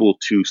are able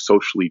to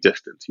socially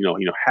distance,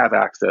 have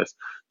access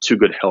to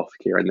good health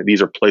care, and that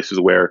these are places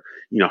where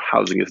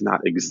housing is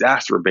not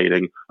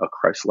exacerbating a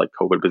crisis like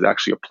COVID, but is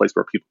actually a place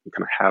where people can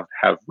kind of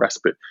have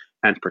respite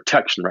and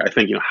protection, right? I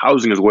think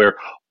housing is where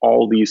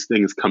all these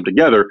things come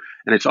together,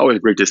 and it's always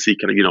great to see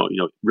kind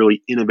of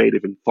really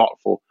innovative and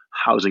thoughtful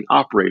housing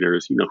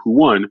operators, who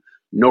one,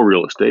 know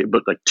real estate,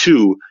 but like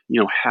two,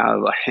 have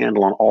a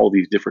handle on all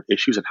these different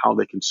issues and how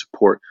they can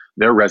support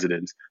their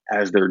residents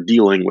as they're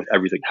dealing with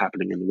everything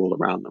happening in the world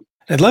around them.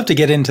 I'd love to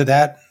get into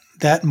that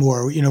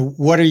more.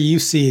 What are you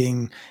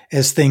seeing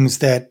as things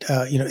that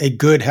a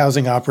good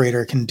housing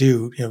operator can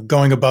do,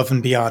 going above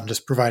and beyond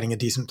just providing a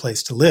decent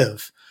place to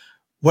live?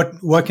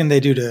 What can they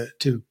do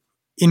to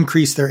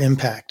increase their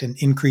impact and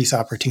increase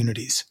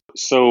opportunities?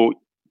 So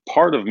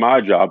part of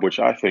my job, which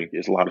I think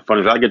is a lot of fun,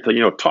 is I get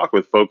to talk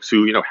with folks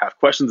who have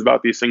questions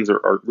about these things, or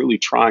are really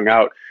trying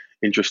out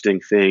interesting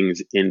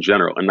things in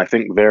general. And I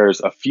think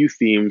there's a few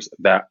themes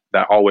that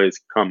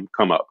always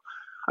come up.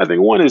 I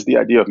think one is the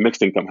idea of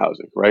mixed income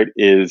housing, right?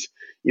 Is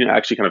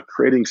actually kind of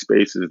creating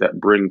spaces that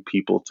bring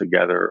people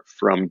together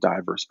from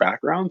diverse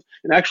backgrounds,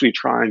 and actually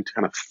trying to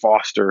kind of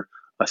foster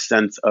a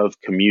sense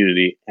of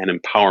community and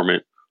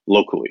empowerment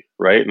locally,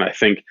 right? And I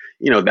think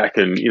that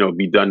can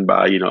be done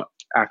by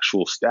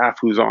actual staff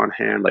who's on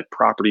hand, like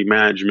property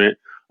management,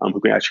 who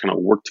can actually kind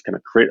of work to kind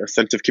of create a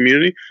sense of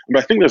community.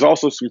 But I think there's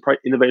also some quite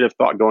innovative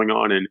thought going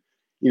on. And,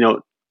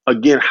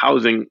 again,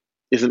 housing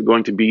isn't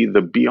going to be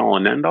the be all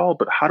and end all,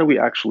 but how do we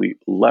actually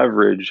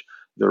leverage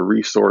the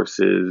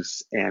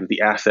resources and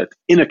the assets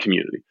in a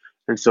community?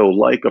 And so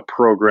like a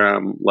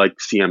program like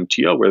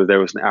CMTO, where there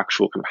was an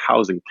actual kind of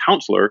housing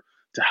counselor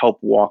to help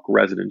walk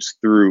residents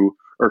through,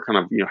 or kind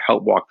of,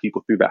 help walk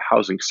people through that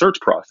housing search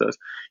process.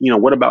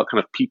 What about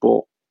kind of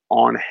people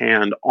on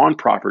hand on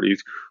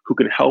properties who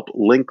can help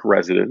link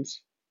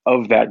residents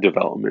of that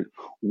development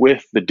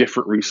with the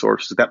different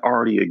resources that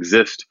already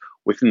exist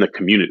within the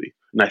community?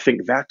 And I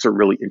think that's a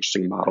really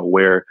interesting model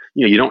where,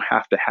 you don't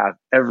have to have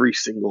every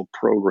single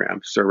program,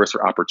 service,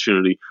 or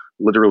opportunity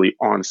literally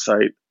on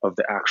site of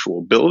the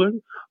actual building,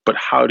 but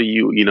how do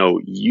you,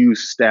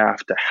 use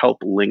staff to help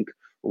link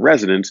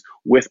residents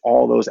with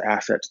all those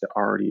assets that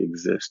already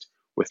exist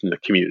within the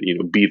community,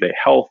 be they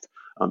health,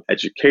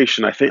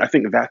 education. I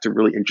think that's a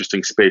really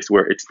interesting space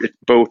where it's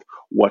both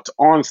what's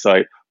on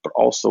site, but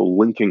also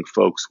linking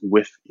folks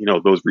with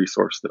those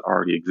resources that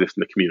already exist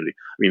in the community.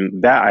 I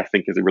mean, that I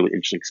think is a really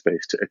interesting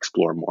space to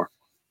explore more.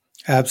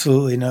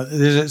 Absolutely. No,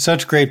 there's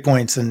such great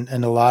points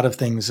and a lot of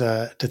things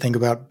to think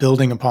about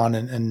building upon,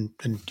 and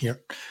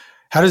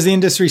how does the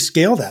industry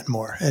scale that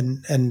more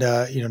and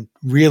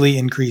really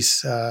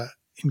increase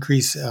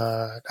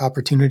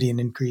opportunity and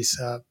increase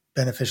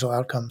beneficial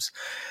outcomes.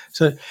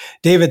 So,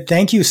 David,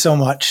 thank you so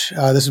much.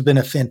 This has been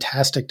a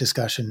fantastic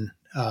discussion,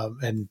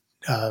 and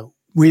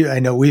I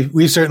know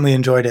we've certainly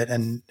enjoyed it,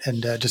 and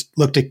just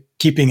look to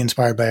keeping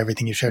inspired by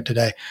everything you shared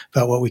today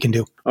about what we can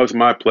do. Oh, it's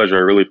my pleasure. I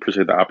really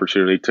appreciate the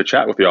opportunity to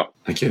chat with y'all.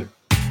 Thank you.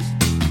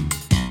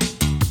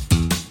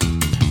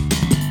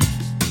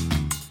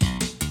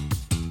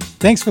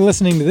 Thanks for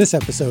listening to this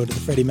episode of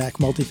the Freddie Mac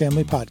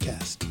Multifamily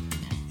Podcast.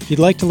 If you'd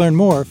like to learn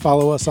more,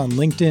 follow us on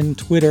LinkedIn,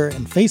 Twitter,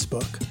 and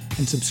Facebook,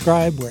 and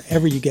subscribe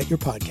wherever you get your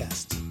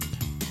podcasts.